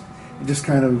McGinnis, just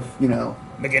kind of, you know,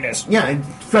 McGinnis. yeah, and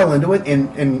fell into it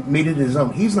and made it his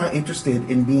own. He's not interested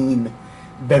in being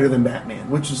better than Batman,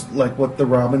 which is like what the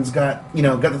Robins got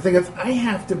the thing of, I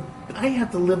have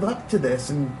to live up to this.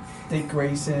 And Dick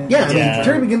Grayson. yeah, I mean, Yeah.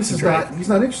 Terry McGinnis is Right. he's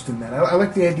not interested in that. I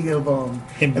like the idea of,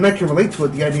 and I can relate to it.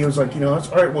 The idea was like, you know, it's,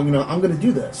 all right, well, you know, I'm going to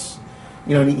do this.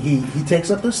 You know, and he takes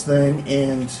up this thing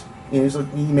and, you know, he's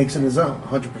like, he makes it his own,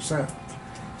 100%.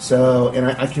 So, and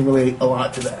I can relate a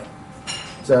lot to that.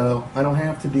 So, I don't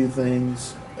have to do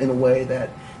things in a way that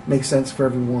makes sense for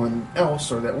everyone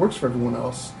else or that works for everyone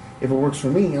else. If it works for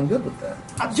me, I'm good with that.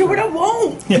 I'll do what I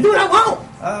want. Do what I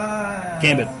want.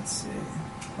 Gambit. Let's see.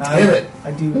 Gambit.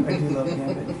 I do love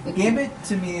Gambit. Gambit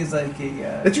to me is like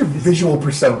a. That's your visual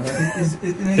persona.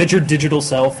 That's your digital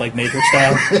self, like Matrix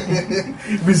style.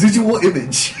 Residual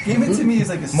image. Gambit to me is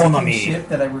like a Mon sinking ami. ship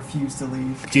that I refuse to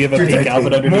leave. Do you have a pink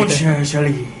outfit Mon underneath it? cher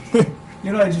Charlie.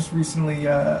 You know, I just recently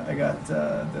I got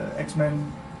the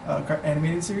X-Men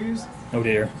animated series, Oh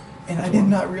dear. and I did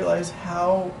not realize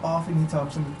how often he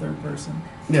talks in the third person.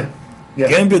 Yeah. Yeah.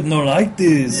 Gambit not like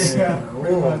this. Yeah,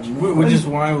 pretty much. Which is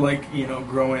why, like, you know,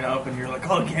 growing up and you're like,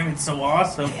 oh, Gambit's so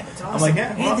awesome. Gambit's I'm like,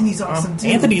 yeah, well, Anthony's awesome too.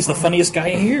 Anthony's the funniest guy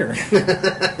here.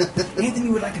 Anthony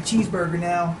would like a cheeseburger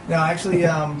now. No, actually,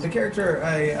 the character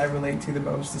I relate to the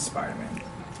most is Spider-Man.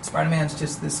 Spider-Man's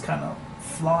just this kind of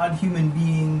flawed human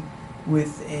being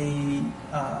with a,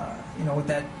 with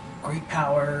that great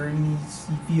power, and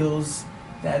he feels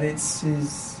that it's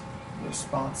his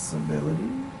responsibility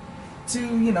to,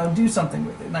 you know, do something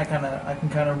with it. And I can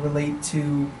kind of relate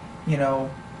to, you know,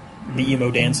 The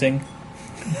emo dancing.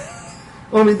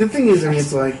 Well, I mean, the thing is, I mean,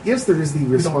 it's like, yes, there is the don't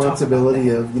talk about responsibility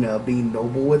that. of, you know, being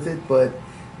noble with it, but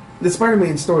the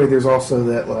Spider-Man story, there's also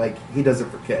that, like, he does it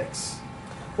for kicks.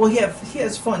 well, he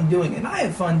has fun doing it, and I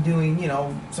have fun doing, you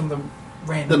know, some of the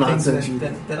random The things nonsense you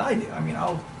do. that I do. I mean,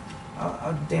 I'll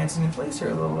dancing in place here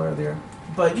a little earlier,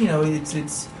 but you know, it's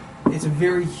a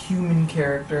very human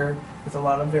character with a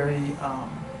lot of very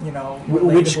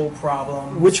Which- relatable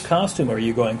problems. Which costume are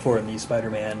you going for in the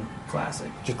Spider-Man?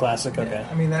 classic? Just classic, okay. Yeah,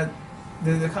 I mean that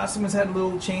the costume has had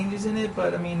little changes in it,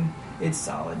 but I mean it's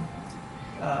solid.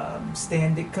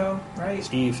 Stan Ditko, right?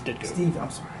 Steve Ditko. Steve, I'm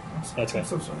sorry. That's okay. I'm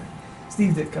so sorry.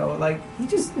 Steve Ditko, like he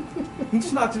just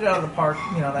knocked it out of the park,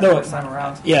 you know, that No, first time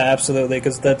around. Yeah, absolutely,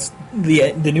 because that's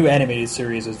the new animated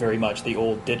series is very much the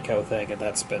old Ditko thing, and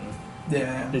that's been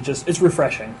Yeah. it's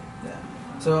refreshing. Yeah.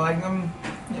 So like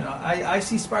I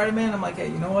see Spider-Man, I'm like, hey,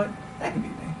 you know what? That could be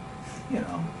me. You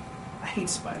know, I hate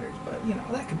spiders, but you know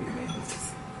that could be me.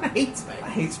 I hate Spider-Man.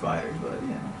 I hate spiders, but you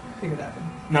know, it could happen.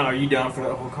 Now, are you down for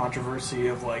that whole controversy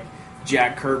of, like,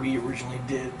 Jack Kirby originally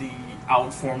did the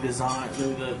outform design,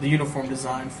 the uniform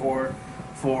design for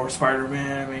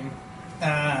Spider-Man? I mean,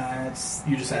 It's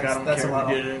You just like, I don't that's care a lot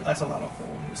who of, did it. That's a lot of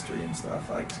whole history and stuff.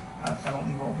 Like I don't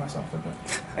involve myself with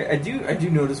it. I do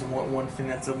notice one thing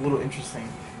that's a little interesting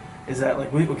is that,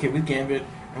 like, with Gambit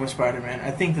and with Spider-Man,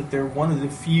 I think that they're one of the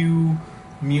few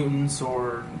mutants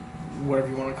or whatever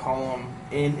you want to call them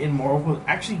in Marvel who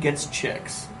actually gets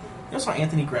chicks. You know how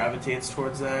Anthony gravitates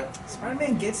towards that?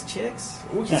 Spider-Man gets chicks.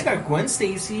 Well, he's got Gwen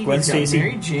Stacy, Gwen he's Stacy, got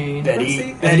Mary Jane,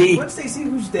 Betty. Gwen Stacy,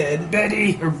 who's dead.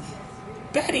 Betty. or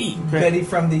Betty. Betty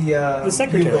from the The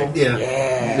secretary. Bugle. Yeah.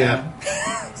 Yeah.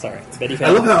 Yeah. Sorry, Betty.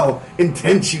 I love how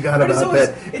intense you got But it's about always,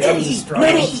 that. it's That always was a struggle.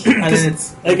 And then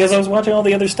it's Because I was watching all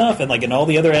the other stuff, and like in all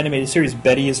the other animated series,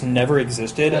 Betty has never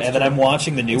existed, That's and then true. I'm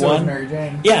watching the new It's always one. Mary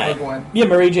Jane. Yeah, Or Gwen. yeah,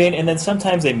 Mary Jane, and then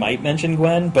sometimes they might mention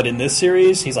Gwen, but in this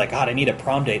series, he's like, God, I need a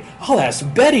prom date. I'll ask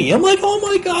Betty. I'm like, oh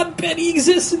my God, Betty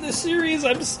exists in this series.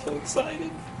 I'm so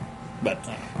excited. But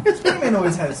Spider-Man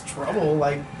always has trouble.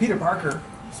 Like Peter Parker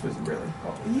was really.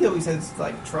 Well, he always has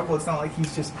like trouble. It's not like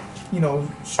he's just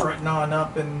strutting on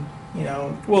up and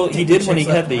well, he taking did when he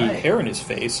chicks had left the and right. hair in his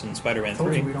face in Spider-Man Told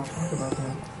 3. you we don't talk about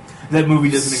that. that movie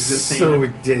doesn't exist so anymore.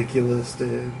 ridiculous,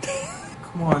 dude.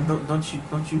 Come on, don't you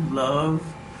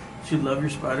love your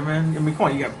Spider-Man? I mean, come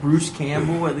on, you got Bruce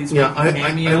Campbell at least. Yeah, making I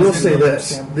cameos will in say it.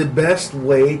 this: the best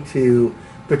way to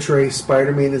portray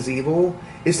Spider-Man as evil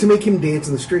is to make him dance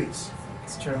in the streets.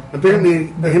 It's true. Apparently,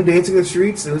 And him dancing in the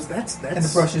streets, that's and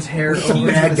to brush his hair He's a over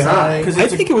bad to the guy. side. 'Cause I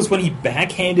it's a- think it was when he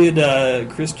backhanded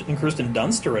Kristen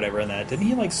Dunst or whatever in that. Didn't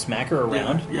he like smack her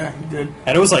around? Yeah, he did.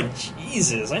 And it was like,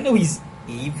 Jesus, I know he's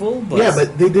evil, but yeah,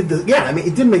 but they did the I mean,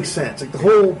 it didn't make sense. Like the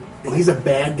whole he's a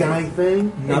bad guy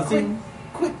thing. Nothing.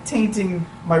 Quit tainting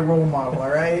my role model, all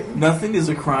right? Nothing is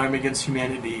a crime against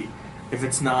humanity if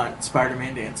it's not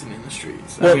Spider-Man dancing in the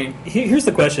streets. Well, I mean, here's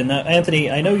the question. Now, Anthony,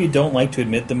 I know you don't like to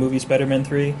admit the movie Spider-Man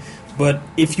 3, but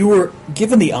if you were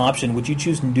given the option, would you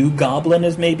choose New Goblin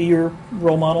as maybe your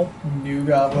role model? New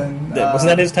Goblin. Wasn't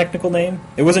that his technical name?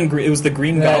 It wasn't. It was the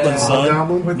Green Yeah, Goblin's yeah. son.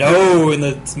 Goblin? With No, in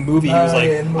the movie he was like,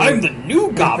 yeah, in the movie. "I'm the new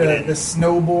with Goblin." the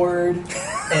snowboard,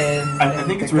 and I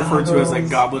think it's the referred to as like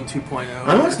goggles. Goblin 2.0.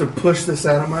 I must have pushed this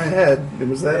out of my head. It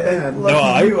was that bad. Lucky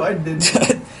No, you, I did.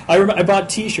 I bought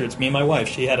T-shirts. Me and my wife.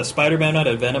 She had a Spider-Man out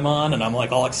of Venom on, and I'm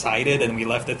like all excited. And we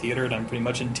left the theater, and I'm pretty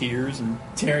much in tears. And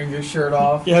Tearing your shirt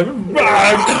off, yeah,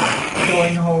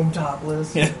 going home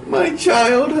topless. yeah. My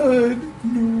childhood.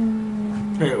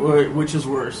 Okay, which is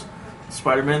worse,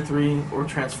 Spider-Man 3 or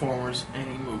Transformers?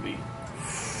 Any movie?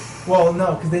 Well,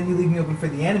 no, because then you leave me open for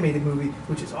the animated movie,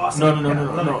 which is awesome.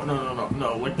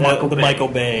 No. With Michael Bay. Michael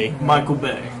Bay. Michael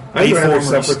Bay. I'd rather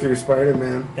Reformers. suffer through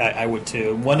Spider-Man. I would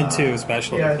too. 1 and 2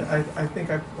 especially. Yeah, I think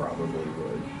I probably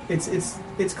would.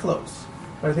 It's close,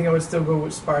 but I think I would still go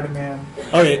with Spider-Man.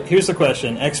 Okay, here's the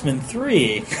question: X-Men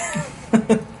 3,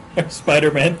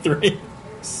 Spider-Man 3.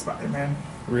 Spider-Man.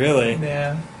 Really?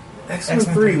 Yeah. X-Men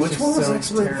X-Men 3. is Which just one was so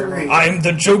X-Men terrible. 3? I'm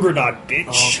the Juggernaut, bitch.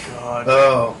 Oh god.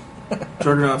 Oh.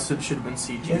 Juggernaut should have been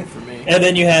CG for me. And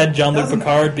then you had Jean-Luc Doesn't-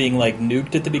 Picard being like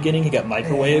nuked at the beginning. He got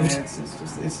microwaved. Yeah, it's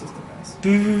just a mess.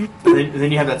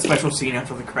 Then you have that special scene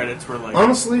after the credits where like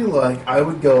Honestly, like I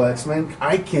would go X-Men.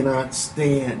 I cannot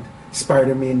stand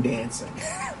Spider-Man dancing.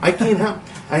 I can't help.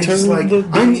 I just Turn like the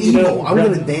I'm beat evil. I'm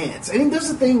around. gonna dance. And he does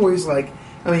the thing where he's like,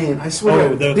 I mean, I swear,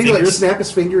 Oh, the did he like fingers? snap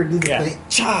his finger and do the Yeah. thing?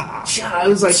 Cha. Cha! I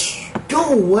was like,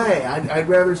 go away. I'd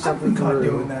rather I've suffer been caught doing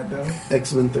through that though.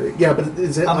 X-Men 3. Yeah, but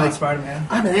is it I'm like not Spider-Man.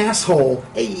 I'm an asshole?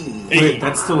 Hey. Hey.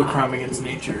 that's still a crime against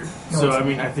nature. No, So it's I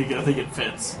mean, I think it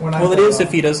fits. When I Well, it fall is off.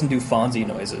 if he doesn't do Fonzie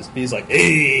noises. He's like,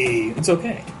 "Hey, it's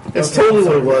okay." That's Okay, totally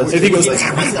what it was. If he goes- like,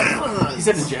 He's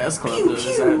at the jazz club. Though.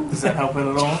 Does that help it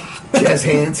at all? jazz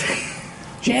hands.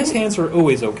 Jazz hands are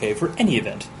always okay for any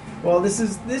event. Well, this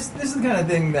is the kind of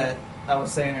thing that I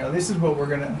was saying earlier. This is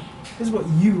what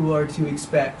you are to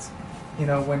expect. You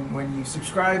know, when you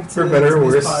subscribe to, For better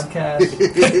or this worse.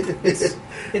 podcast,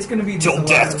 it's going to be just Till a lot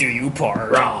death of- do you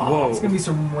part. Rah. Whoa, It's going to be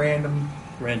some random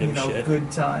shit.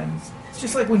 good times. It's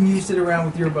just like when you sit around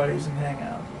with your buddies and hang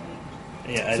out.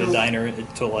 Yeah, at a So- diner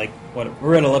until like what?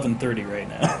 We're at 11:30 right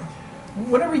now.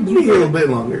 Whenever Maybe you a little go, bit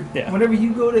longer. Yeah. whenever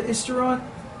you go to Istaurant,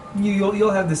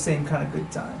 you'll have the same kind of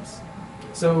good times.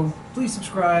 So please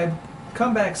subscribe,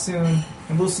 come back soon,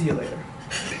 and we'll see you later.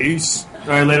 Peace. All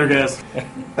right, later, guys.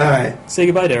 All right. Say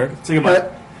goodbye, Derek. Say goodbye.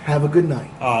 But have a good night.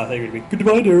 I thought you were gonna be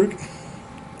goodbye, Derek.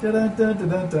 Dun, dun, dun,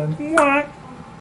 dun, dun. Mwah.